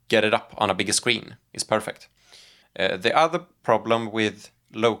get it up on a bigger screen is perfect. The other problem with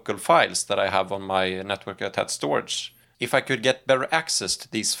local files that I have on my network attached storage, if I could get better access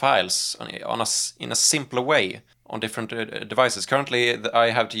to these files in a simpler way on different devices. Currently, I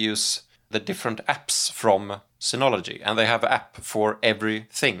have to use the different apps from Synology, and they have an app for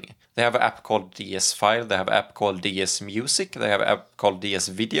everything. They have an app called DS File, they have an app called DS Music, they have an app called DS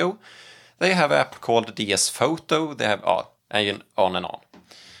Video, they have an app called DS Photo, they have and on and on.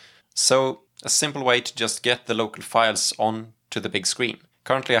 So a simple way to just get the local files on to the big screen.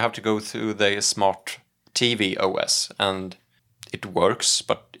 Currently, I have to go through the smart TV OS, and it works,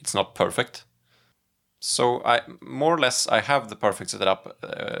 but it's not perfect. So I more or less I have the perfect setup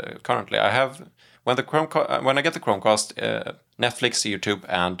currently. I have when I get the Chromecast, Netflix, YouTube,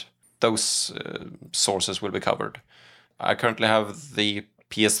 and those sources will be covered. I currently have the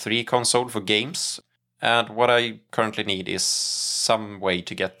PS3 console for games, and what I currently need is some way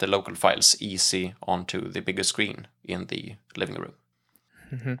to get the local files easy onto the bigger screen in the living room.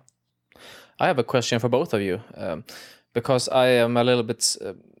 Mm-hmm. I have a question for both of you, because I am a little bit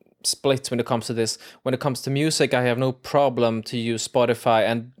split when it comes to this. When it comes to music, I have no problem to use Spotify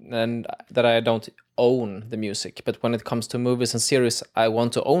and that I don't own the music. But when it comes to movies and series, I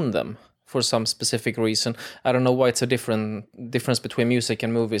want to own them for some specific reason. I don't know why it's a difference between music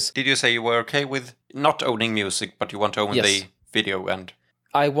and movies. Did you say you were okay with not owning music, but you want to own the video and...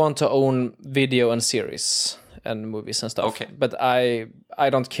 I want to own video and series and movies and stuff. Okay. But I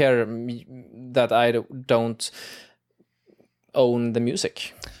don't care that I don't own the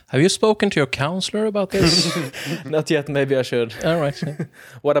music. Have you spoken to your counselor about this? Not yet, maybe I should. All right.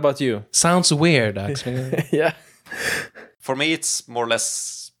 What about you? Sounds weird, actually. Yeah. For me, it's more or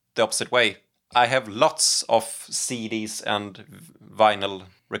less the opposite way. I have lots of CDs and vinyl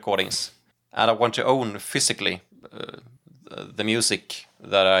recordings, and I want to own physically the music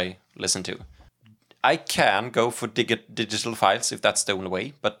that I listen to. I can go for digital files if that's the only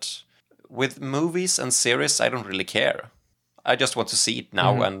way, but with movies and series, I don't really care. I just want to see it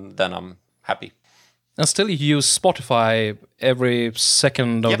now, and then I'm happy. And still you use Spotify every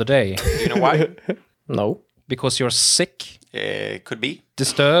second of the day. Do you know why? No. Because you're sick? Could be.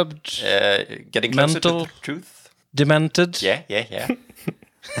 Disturbed? Getting closer mental, to the truth? Demented? Yeah.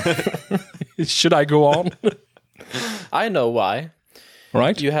 Should I go on? I know why.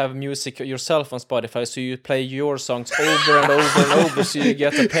 Right? You have music yourself on Spotify, so you play your songs over and over and over, so you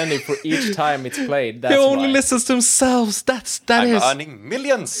get a penny for each time it's played. That's he only why. listens to themselves. I'm earning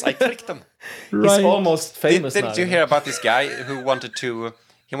millions. I tricked them. Right. He's almost famous now. Didn't you hear about this guy who wanted to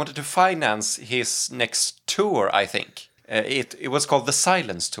finance his next tour? I think it was called the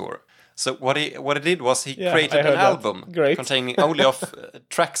Silence Tour. So what he did was he created an album containing only of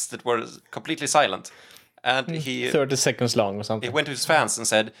tracks that were completely silent. And he 30 seconds long or something. He went to his fans and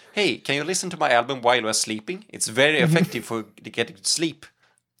said, "Hey, can you listen to my album while you're sleeping? It's very effective for getting to sleep."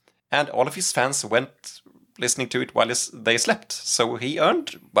 And all of his fans went listening to it while they slept. So he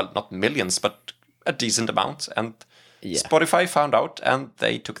earned, well, not millions, but a decent amount. And Yeah. Spotify found out and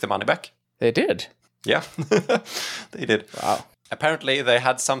they took the money back. They did? Yeah, they did. Wow. Apparently, they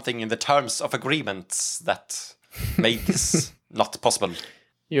had something in the terms of agreements that made this not possible.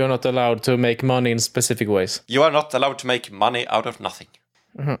 You're not allowed to make money in specific ways. You are not allowed to make money out of nothing.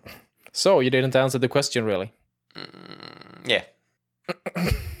 So, you didn't answer the question, really? Yeah.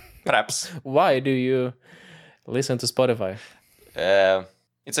 Perhaps. Why do you listen to Spotify?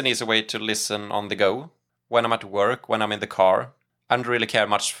 It's an easy way to listen on the go. When I'm at work, when I'm in the car. I don't really care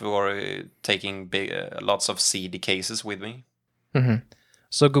much for taking lots of CD cases with me. Mm-hmm.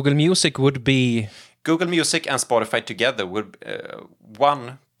 So Google Music would be... Google Music and Spotify together would...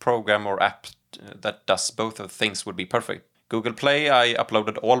 one program or app that does both of things would be perfect. Google Play, I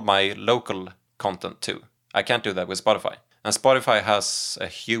uploaded all my local content to. I can't do that with Spotify. And Spotify has a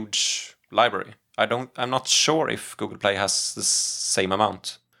huge library. I'm not sure if Google Play has the same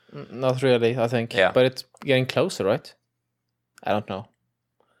amount. Not really, I think. Yeah. But it's getting closer, right? I don't know.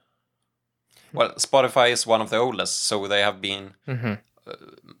 Well, Spotify is one of the oldest, so they have been...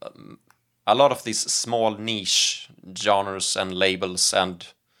 a lot of these small niche genres and labels and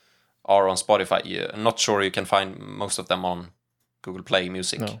are on Spotify. I'm not sure you can find most of them on Google Play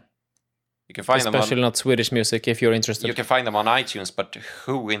Music. No. You can find Especially them not Swedish music, if you're interested. You can find them on iTunes, but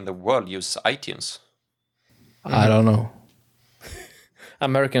who in the world uses iTunes? I don't know.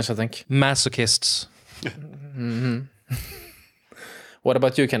 Americans, I think. Masochists. What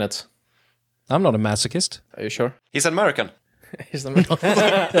about you, Kenneth? I'm not a masochist. Are you sure? He's American. He's American.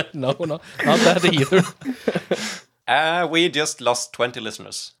 No, not that either. We just lost 20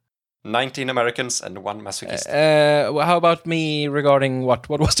 listeners. 19 Americans and 1 masochist. How about me regarding what?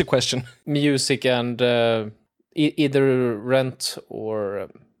 What was the question? Music and either rent or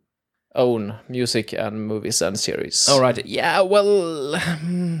own music and movies and series. All right. Yeah, well,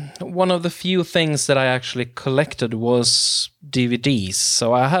 one of the few things that I actually collected was DVDs.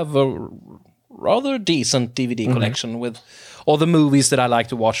 So I have a rather decent DVD collection with all the movies that I liked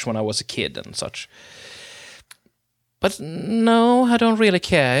to watch when I was a kid and such. But no, I don't really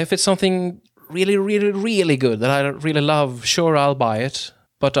care. If it's something really, really, really good that I really love, sure, I'll buy it.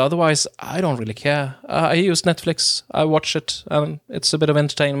 But otherwise, I don't really care. I use Netflix, I watch it, and it's a bit of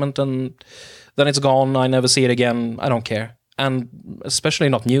entertainment, and then it's gone, I never see it again, I don't care. And especially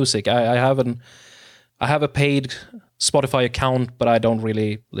not music. I have a paid Spotify account, but I don't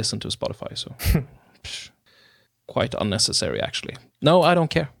really listen to Spotify, so... Quite unnecessary, actually. No, I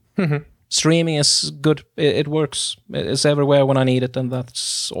don't care. Streaming is good. It works. It's everywhere when I need it, and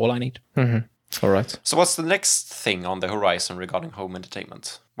that's all I need. All right. So what's the next thing on the horizon regarding home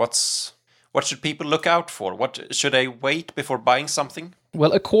entertainment? What should people look out for? What should they wait before buying something?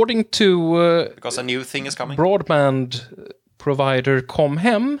 Well, according to because a new thing is coming. Broadband provider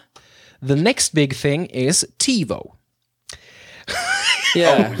Comhem, the next big thing is TiVo.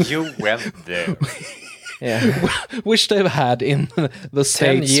 Yeah. Oh, you went there. Yeah. Which they've had in the States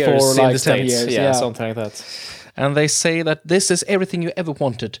 10 years for in like the 10 States. years. Yeah, something like that. And they say that this is everything you ever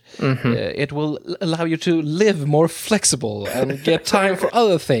wanted. It will allow you to live more flexible and get time for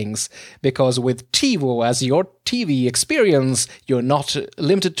other things. Because with TiVo as your TV experience, you're not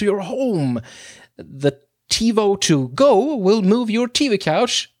limited to your home. The TiVo to go will move your TV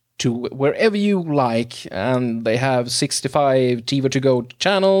couch to wherever you like. And they have 65 TiVo to go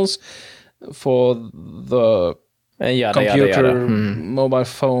channels for the computer, mobile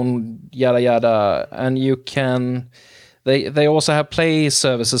phone, yada yada, and you can. They also have Play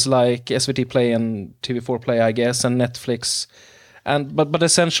services like SVT Play and TV4 Play, I guess, and Netflix, and but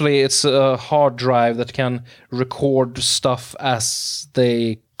essentially it's a hard drive that can record stuff as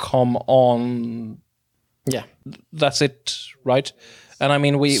they come on. Yeah, that's it, right? And I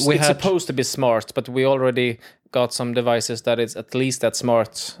mean, it's supposed to be smart, but we already got some devices that is at least that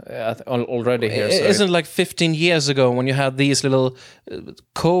smart already here. So isn't like 15 years ago when you had these little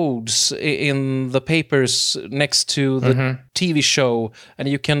codes in the papers next to the TV show, and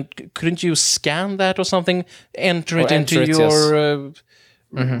couldn't you scan that or something, enter it into your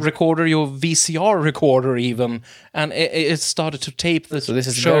recorder, your VCR recorder even, and it started to tape the show. So this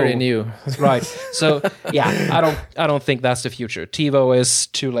is very new. Right. So yeah, I don't think that's the future. TiVo is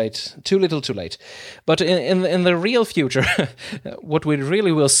too late. Too little too late. But in the real future, what we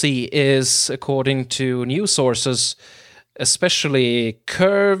really will see is, according to news sources, especially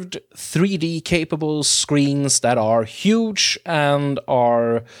curved 3D capable screens that are huge and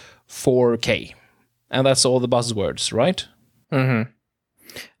are 4K. And that's all the buzzwords, right?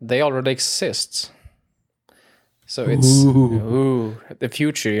 They already exist. So it's the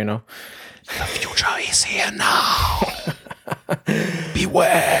future, you know. The future is here now.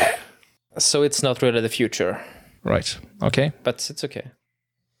 Beware. So it's not really the future. Right. Okay. But it's okay.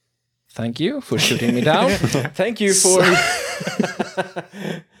 Thank you for shooting me down. Thank you for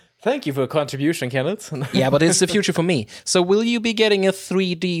thank you for a contribution, Kenneth. Yeah, but it's the future for me. So will you be getting a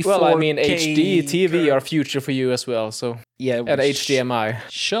 3D 4K? Well, I mean, HD TV are future for you as well. So yeah, and HDMI.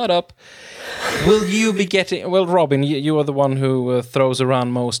 Shut up. Will you be getting? Well, Robin, you are the one who throws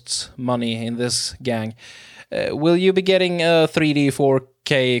around most money in this gang. Will you be getting a 3D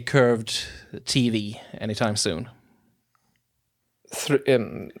 4K curved TV anytime soon?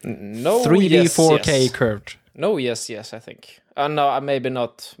 No. 3D yes, 4K yes. curved. No, yes, I think. No, maybe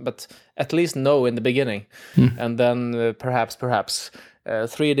not, but at least no in the beginning, and then perhaps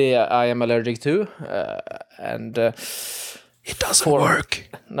 3D I am allergic to, and it doesn't work.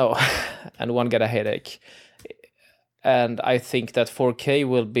 No, and one get a headache. And I think that 4K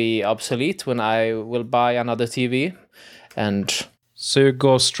will be obsolete when I will buy another TV, and so you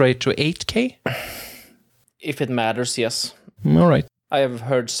go straight to 8K? If it matters, yes. All right. I have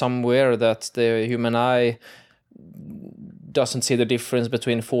heard somewhere that the human eye doesn't see the difference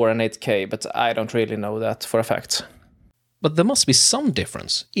between 4 and 8K, but I don't really know that for a fact. But there must be some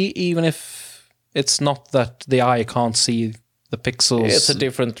difference, even if it's not that the eye can't see the pixels. It's a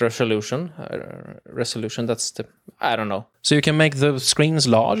different resolution. That's the... I don't know. So you can make the screens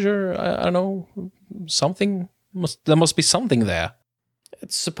larger? I don't know. Something... There must be something there.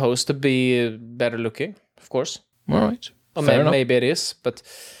 It's supposed to be better looking, of course. All right. Or maybe it is, but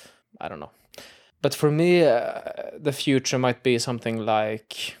I don't know. But for me, the future might be something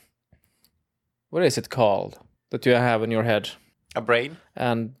like... What is it called that you have in your head? A brain?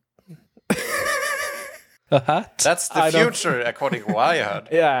 And... A hat? That's the future, according to what I heard.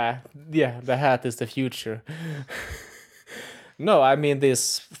 Yeah, the hat is the future. No, I mean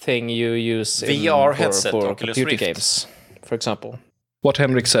this thing you use VR headset, for Oculus computer Rift. games, for example. What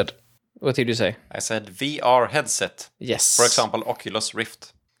Henrik said. What did you say? I said VR headset. Yes. For example, Oculus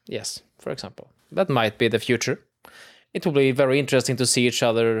Rift. Yes, for example. That might be the future. It will be very interesting to see each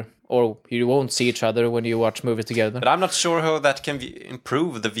other, or you won't see each other when you watch movies together. But I'm not sure how that can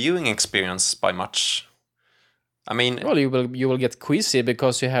improve the viewing experience by much. I mean... Well, you will get queasy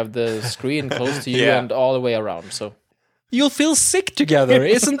because you have the screen close to you Yeah. and all the way around, so... You'll feel sick together.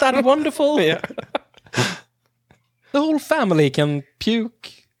 Isn't that wonderful? Yeah. The whole family can puke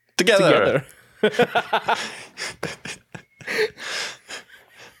Together.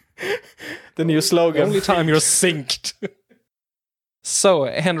 The new slogan. Only time you're synced. So,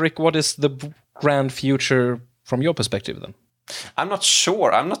 Henrik, what is the grand future from your perspective then? I'm not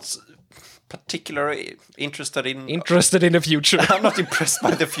sure. I'm not particularly interested in... Interested in the future. I'm not impressed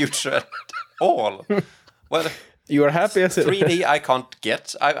by the future at all. Well... You are happy as it 3D I can't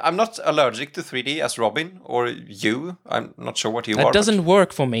get. I'm not allergic to 3D as Robin or you. I'm not sure what you are. It doesn't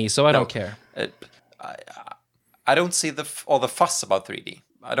work for me, so I don't care. I don't see all the fuss about 3D.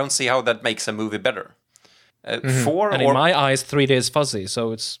 I don't see how that makes a movie better. And in my eyes, 3D is fuzzy,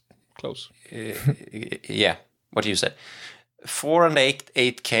 so it's close. Yeah, what you said. 4 and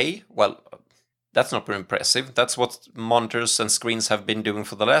 8K, well, that's not very impressive. That's what monitors and screens have been doing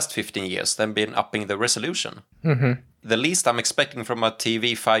for the last 15 years. They've been upping the resolution. Mm-hmm. The least I'm expecting from a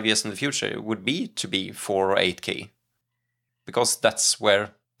TV 5 years in the future would be to be 4 or 8K. Because that's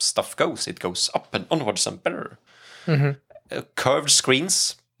where stuff goes. It goes up and onwards and better. Mm-hmm. Curved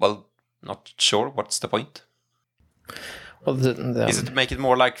screens, well, not sure. What's the point? Well, Is it to make it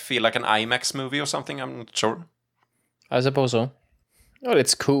more feel like an IMAX movie or something? I'm not sure. I suppose so. Well,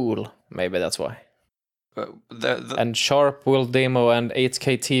 it's cool. Maybe that's why. And Sharp will demo an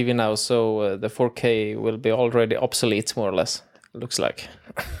 8K TV now, so the 4K will be already obsolete, more or less. Looks like.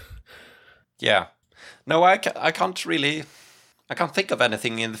 Yeah. No, I can't really... I can't think of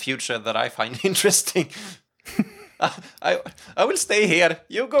anything in the future that I find interesting. I will stay here.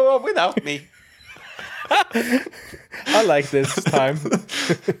 You go on without me. I like this time.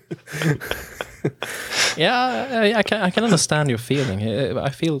 Yeah, I can understand your feeling. I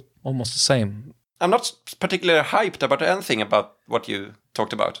feel almost the same. I'm not particularly hyped about anything about what you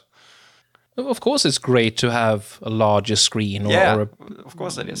talked about. Of course, it's great to have a larger screen. Of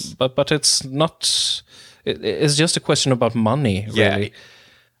course it is. But it's not... It's just a question about money, really. Yeah.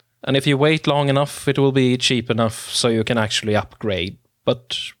 And if you wait long enough, it will be cheap enough so you can actually upgrade.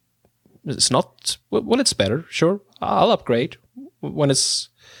 But it's not... Well, it's better, sure. I'll upgrade when it's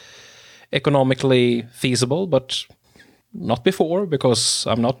economically feasible, but not before, because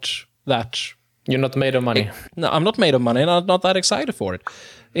I'm not that... You're not made of money. No, I'm not made of money, and I'm not that excited for it.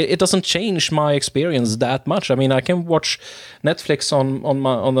 it doesn't change my experience that much. I mean, I can watch Netflix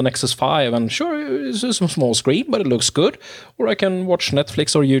on the Nexus 5, and sure, it's a small screen, but it looks good. Or I can watch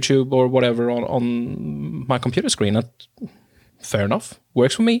Netflix or YouTube or whatever on my computer screen. Fair enough,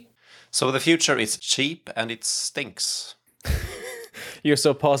 works for me. So the future is cheap and it stinks. You're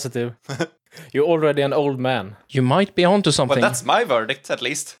so positive. You're already an old man. You might be onto something. Well, that's my verdict, at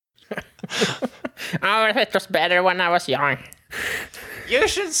least. Oh, it was better when I was young. You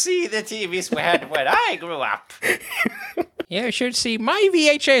should see the TVs we had when I grew up. You should see my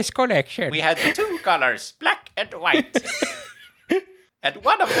VHS collection. We had 2 colors, black and white. And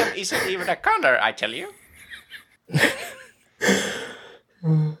one of them isn't even a color, I tell you.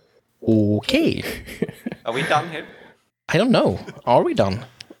 Okay. Are we done here? I don't know. Are we done?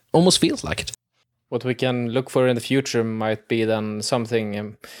 Almost feels like it. What we can look for in the future might be then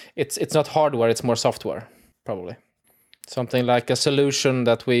something. It's not hardware; it's more software, probably. Something like a solution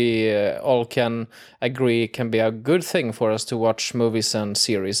that we all can agree can be a good thing for us to watch movies and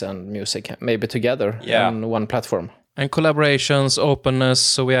series and music, maybe together on one platform. And collaborations, openness,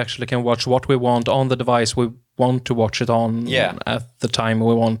 so we actually can watch what we want on the device we want to watch it on at the time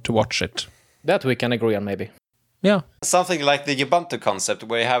we want to watch it. That we can agree on, maybe. Yeah. Something like the Ubuntu concept,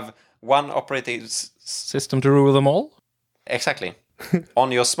 where you have one operating System to rule them all? Exactly.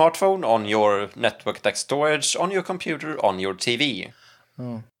 On your smartphone, on your network text storage, on your computer, on your TV.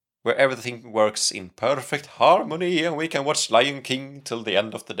 Oh. Where everything works in perfect harmony and we can watch Lion King till the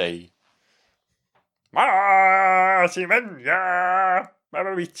end of the day.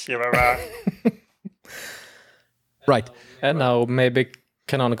 Right. And now maybe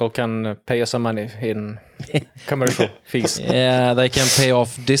Canonical can pay us some money in commercial fees. Yeah, they can pay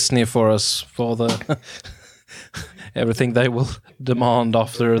off Disney for us for the everything they will demand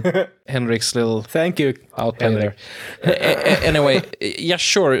after Henrik's little Thank you, outplay there. Anyway, yeah,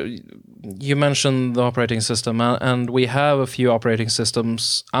 sure. You mentioned the operating system, and we have a few operating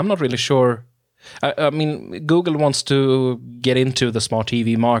systems. I'm not really sure. I mean, Google wants to get into the smart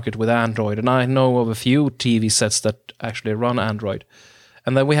TV market with Android, and I know of a few TV sets that actually run Android.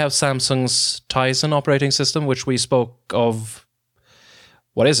 And then we have Samsung's Tizen operating system, which we spoke of,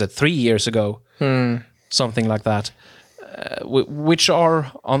 3 years ago? Something like that, which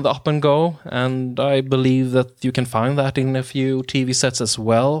are on the up and go, and I believe that you can find that in a few TV sets as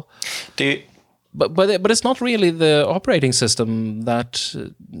well. But it's not really the operating system that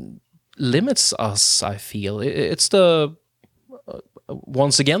limits us, I feel. It's the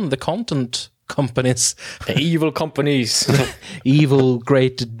once again the content companies, the evil companies, evil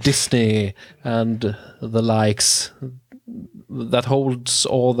great Disney and the likes that holds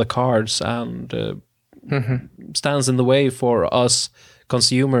all the cards and stands in the way for us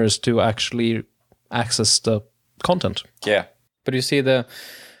consumers to actually access the content. Yeah. But you see, the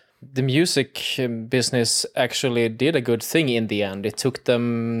music business actually did a good thing in the end. It took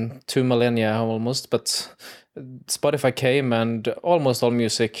them 2 millennia almost, but Spotify came and almost all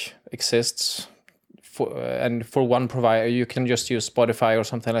music exists. And for one provider, you can just use Spotify or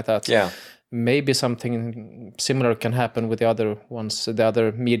something like that. Yeah. Maybe something similar can happen with the other ones, the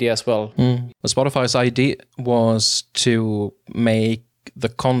other media as well. Spotify's idea was to make the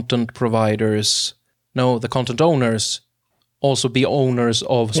content owners also be owners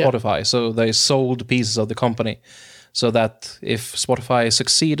of Spotify. Yeah. So they sold pieces of the company so that if Spotify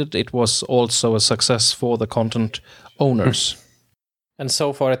succeeded, it was also a success for the content owners. And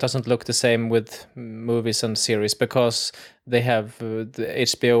so far, it doesn't look the same with movies and series because they have the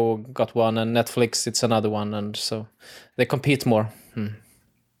HBO got one and Netflix, it's another one. And so they compete more.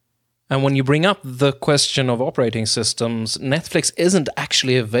 And when you bring up the question of operating systems, Netflix isn't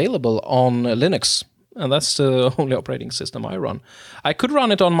actually available on Linux. And that's the only operating system I run. I could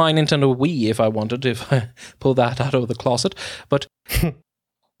run it on my Nintendo Wii if I wanted, if I pull that out of the closet. But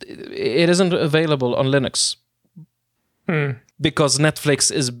it isn't available on Linux. Because Netflix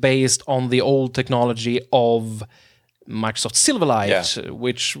is based on the old technology of Microsoft Silverlight,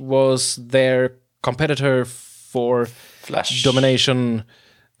 which was their competitor for Flash domination.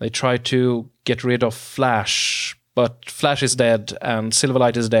 They tried to get rid of Flash, but Flash is dead and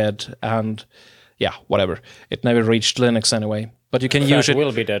Silverlight is dead, and whatever. It never reached Linux anyway. But you can use it. Flash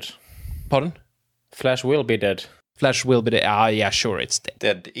will be dead. Pardon? Flash will be dead. Flash will be dead. Yeah, sure, it's dead.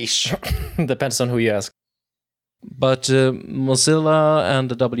 Dead-ish. Depends on who you ask. But Mozilla and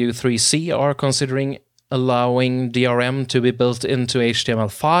the W3C are considering allowing DRM to be built into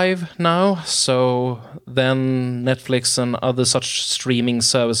HTML5 now. So then Netflix and other such streaming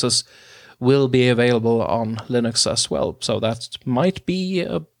services will be available on Linux as well. So that might be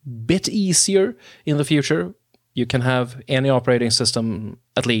a bit easier in the future. You can have any operating system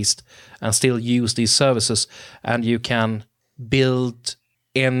at least and still use these services, and you can build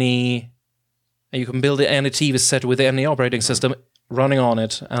any TV set with any operating system running on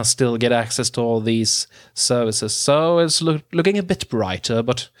it and still get access to all these services. So it's looking a bit brighter,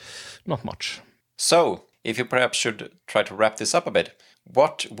 but not much. So, if you perhaps should try to wrap this up a bit,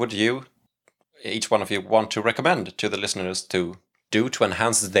 what would you, each one of you, want to recommend to the listeners to do to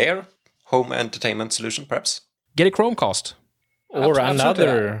enhance their home entertainment solution, perhaps? Get a Chromecast. Or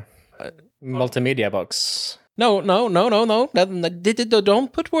another multimedia box. No.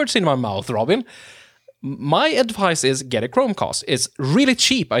 Don't put words in my mouth, Robin. My advice is get a Chromecast. It's really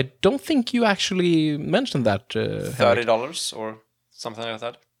cheap. I don't think you actually mentioned that. $30 or something like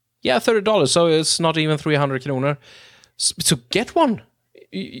that? Yeah, $30. So it's not even 300 kronor. So get one.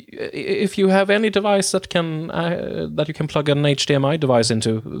 If you have any device that you can plug an HDMI device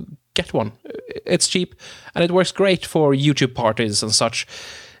into, get one. It's cheap and it works great for YouTube parties and such.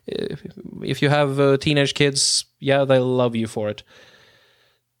 If you have teenage kids, yeah, they'll love you for it.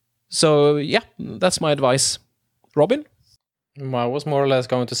 So yeah, that's my advice. Robin? Well, I was more or less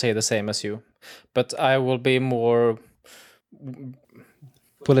going to say the same as you, but I will be more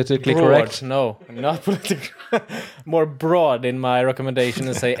politically broad. Correct? No, not politically. More broad in my recommendation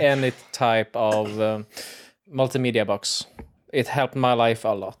and say any type of multimedia box. It helped my life a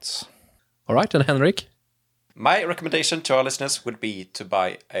lot. All right, and Henrik? My recommendation to our listeners would be to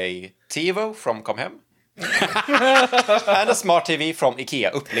buy a TiVo from Comhem and a smart TV from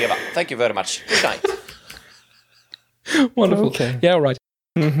IKEA, Uppleva. Thank you very much. Good night. Wonderful. Okay. Yeah, all right.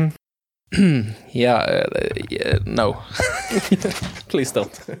 Mm-hmm. No. Please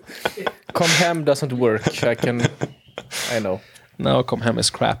don't. Comhem doesn't work. I know. No, Comhem is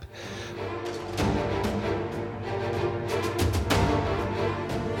crap.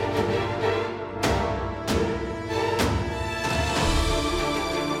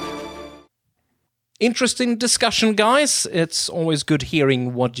 Interesting discussion, guys. It's always good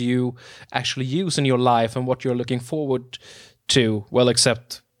hearing what you actually use in your life and what you're looking forward to. Well,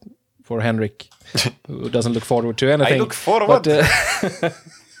 except for Henrik, who doesn't look forward to anything. I look forward. But,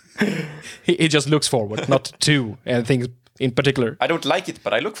 he just looks forward, not to anything in particular. I don't like it,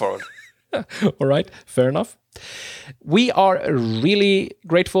 but I look forward. All right, fair enough. We are really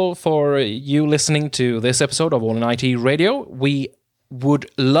grateful for you listening to this episode of All in IT Radio. We would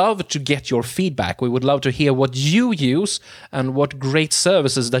love to get your feedback. We would love to hear what you use and what great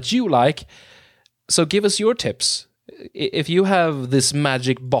services that you like. So give us your tips. If you have this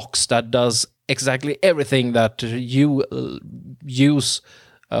magic box that does exactly everything that you use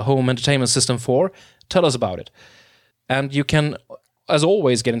a home entertainment system for, tell us about it. And you can, as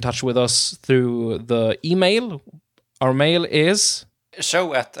always, get in touch with us through the email. Our mail is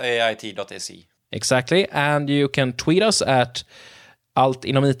show@ait.se. Exactly. And you can tweet us at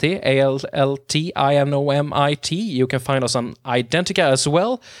Altinomit, ALLTINOMIT. You can find us on Identica as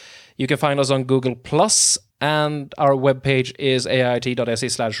well. You can find us on Google+, and our webpage is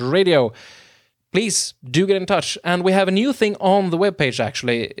ait.se/radio. Please do get in touch. And we have a new thing on the webpage,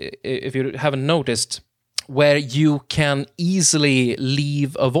 actually, if you haven't noticed, where you can easily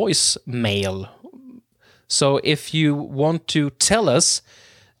leave a voicemail. So if you want to tell us,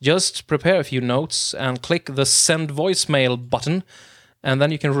 just prepare a few notes and click the send voicemail button, and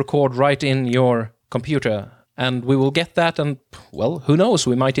then you can record right in your computer. And we will get that, and, well, who knows?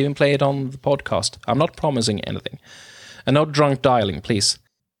 We might even play it on the podcast. I'm not promising anything. And no drunk dialing, please.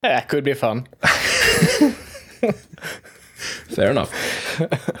 That could be fun. Fair enough.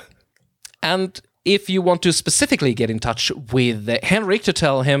 And if you want to specifically get in touch with Henrik to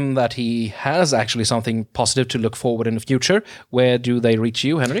tell him that he has actually something positive to look forward in the future, where do they reach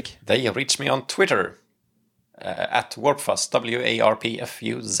you, Henrik? They reach me on Twitter at Warpfuzz,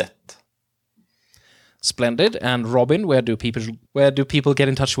 WARPFUZ. Splendid. And Robin, where do people get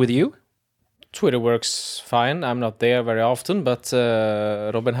in touch with you? Twitter works fine. I'm not there very often, but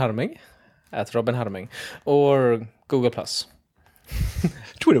Robin Harming, at Robin Harming, or Google+.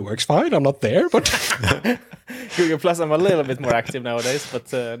 Twitter works fine. I'm not there, but Google+, I'm a little bit more active nowadays,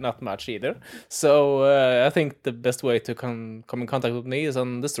 but not much either. So I think the best way to come in contact with me is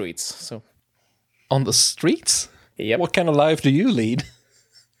on the streets. So on the streets? Yep. What kind of life do you lead?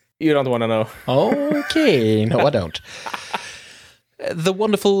 You don't want to know. Okay, no, I don't. The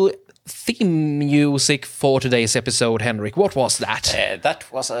wonderful theme music for today's episode, Henrik, what was that?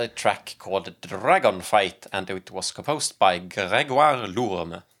 That was a track called Dragon Fight, and it was composed by Grégoire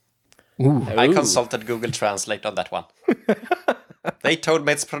Lourme. Ooh. I consulted Google Translate on that one. They told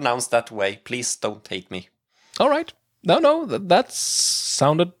me it's pronounced that way. Please don't hate me. All right. No, that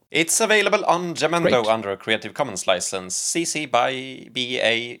sounded... It's available on Jamendo Great. under a Creative Commons license, CC by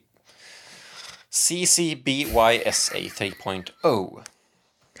BA CC BY-SA 3.0.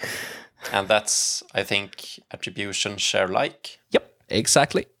 And that's, I think, attribution share like. Yep,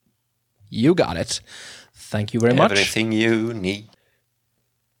 exactly. You got it. Thank you very much. Everything you need.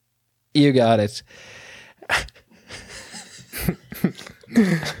 You got it.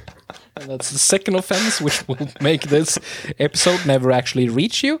 And that's the second offense, which will make this episode never actually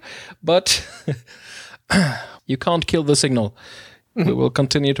reach you. But you can't kill the signal. We will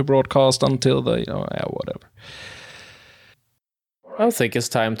continue to broadcast until the, whatever. I think it's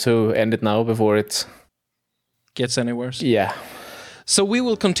time to end it now before it Gets any worse. Yeah. So we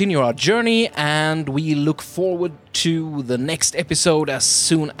will continue our journey, and we look forward to the next episode as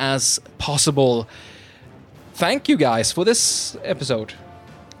soon as possible. Thank you guys for this episode.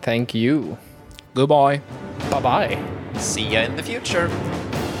 Thank you. Goodbye. Bye-bye. See ya in the future.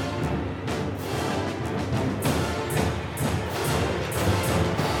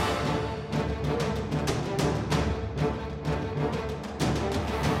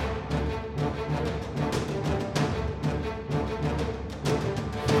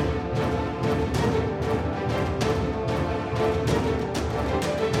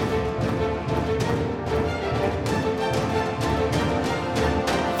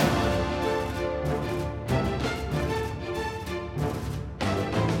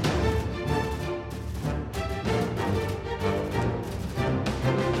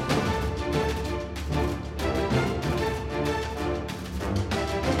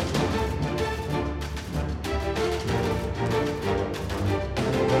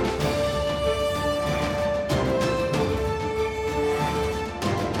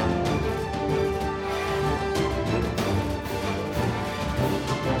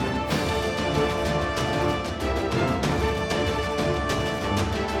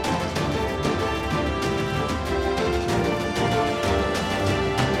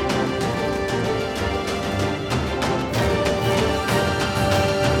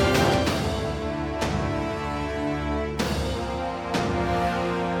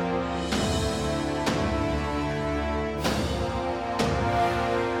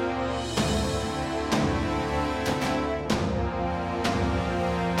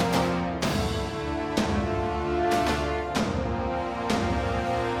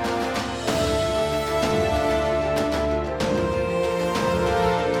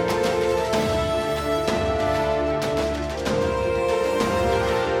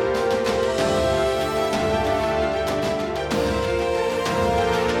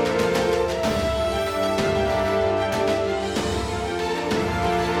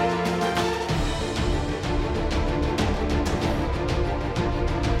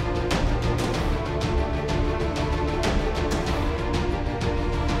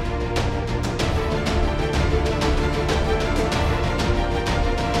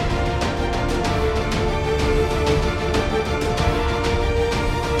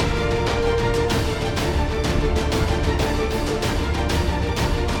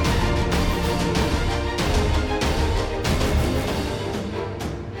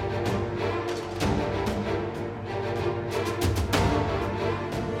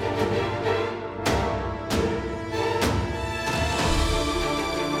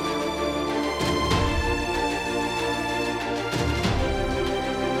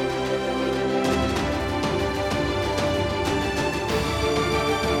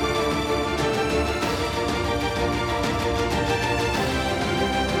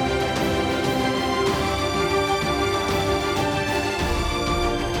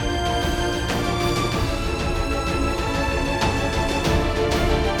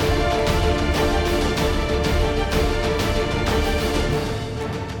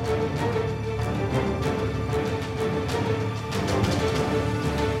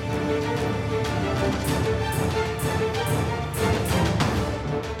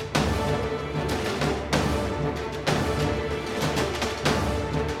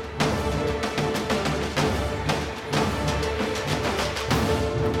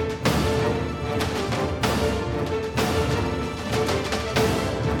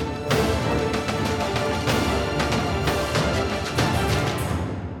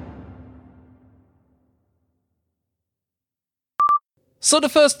 So the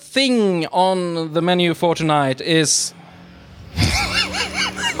first thing on the menu for tonight is...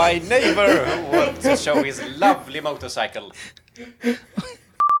 My neighbor who wants to show his lovely motorcycle.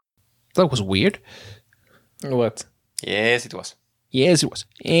 That was weird. What? Yes, it was. Yes, it was.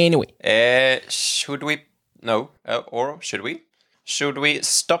 Anyway. Should we? No. Or should we? Should we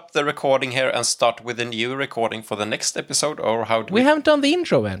stop the recording here and start with a new recording for the next episode, or how do we... We haven't done the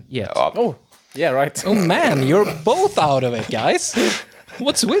intro yet. Oh, yeah, right. Oh man, you're both out of it, guys.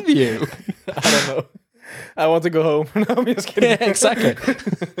 What's with you? I don't know. I want to go home. No, I'm just kidding. Yeah, exactly.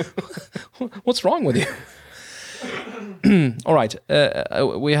 What's wrong with you? All right,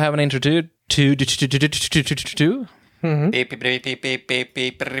 we have an intro to.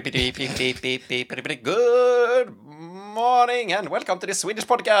 Good morning and welcome to the Swedish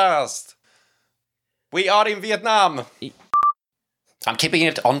podcast. We are in Vietnam. I'm keeping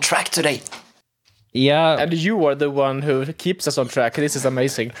it on track today. Yeah, And you are the one who keeps us on track. This is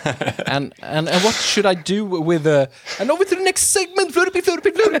amazing. and what should I do with and over to the next segment? Flurpy.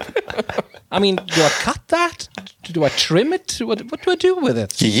 I mean, do I cut that? Do I trim it? What do I do with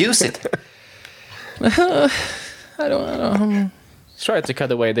it? You use it. I don't. Try to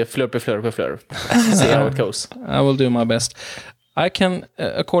cut away the flurpy. See how it goes. I will do my best. I can,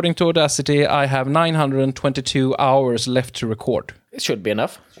 according to Audacity, I have 922 hours left to record. It should be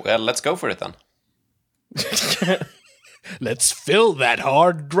enough. Well, let's go for it then. Let's fill that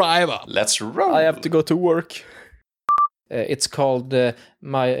hard drive up. Let's roll. I have to go to work. It's called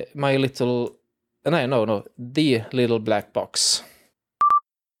my little... No. The Little Black Box.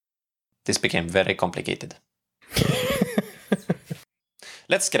 This became very complicated.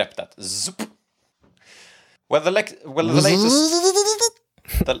 Let's scrap that. Zoop. Well, the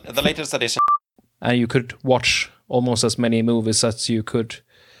latest edition. And you could watch almost as many movies as you could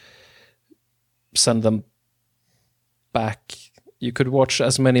send them back. You could watch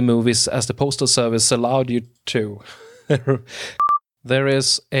as many movies as the postal service allowed you to. There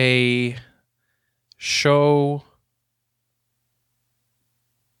is a show.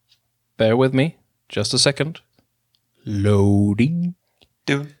 Bear with me, just a second. Loading.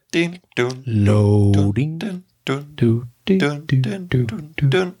 Dun, dun, dun, Loading. dun, dun, Do, do, dun, do, dun, do, dun, do,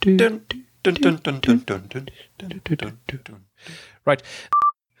 dun, do, dun, do. dun, dun, dun, dun, dun, dun, dun, dun, dun. Right.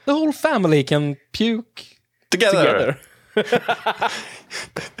 The whole family can puke Together.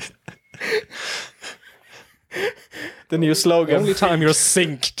 The new slogan. The only time you're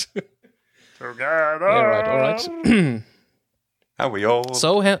synced. Together. Yeah, right, all right. And we all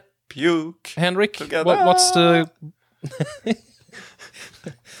So, puke. Henrik, Together. what's the...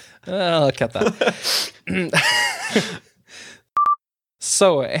 I'll cut that.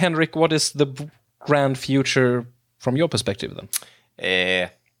 So, Henrik, what is the grand future from your perspective, then?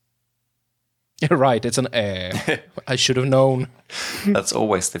 You're right, it's an I should have known. That's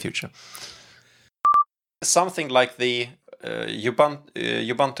always the future. Something like the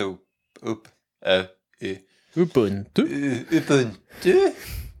Ubuntu. Ubuntu. Ubuntu.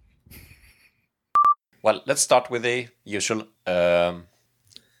 Well, let's start with the usual.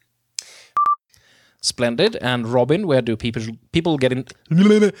 Splendid. And Robin, where do people get in?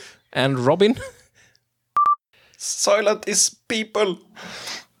 And Robin? Silent is people.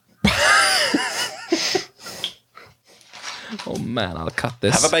 Oh man, I'll cut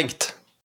this. Have a bengt.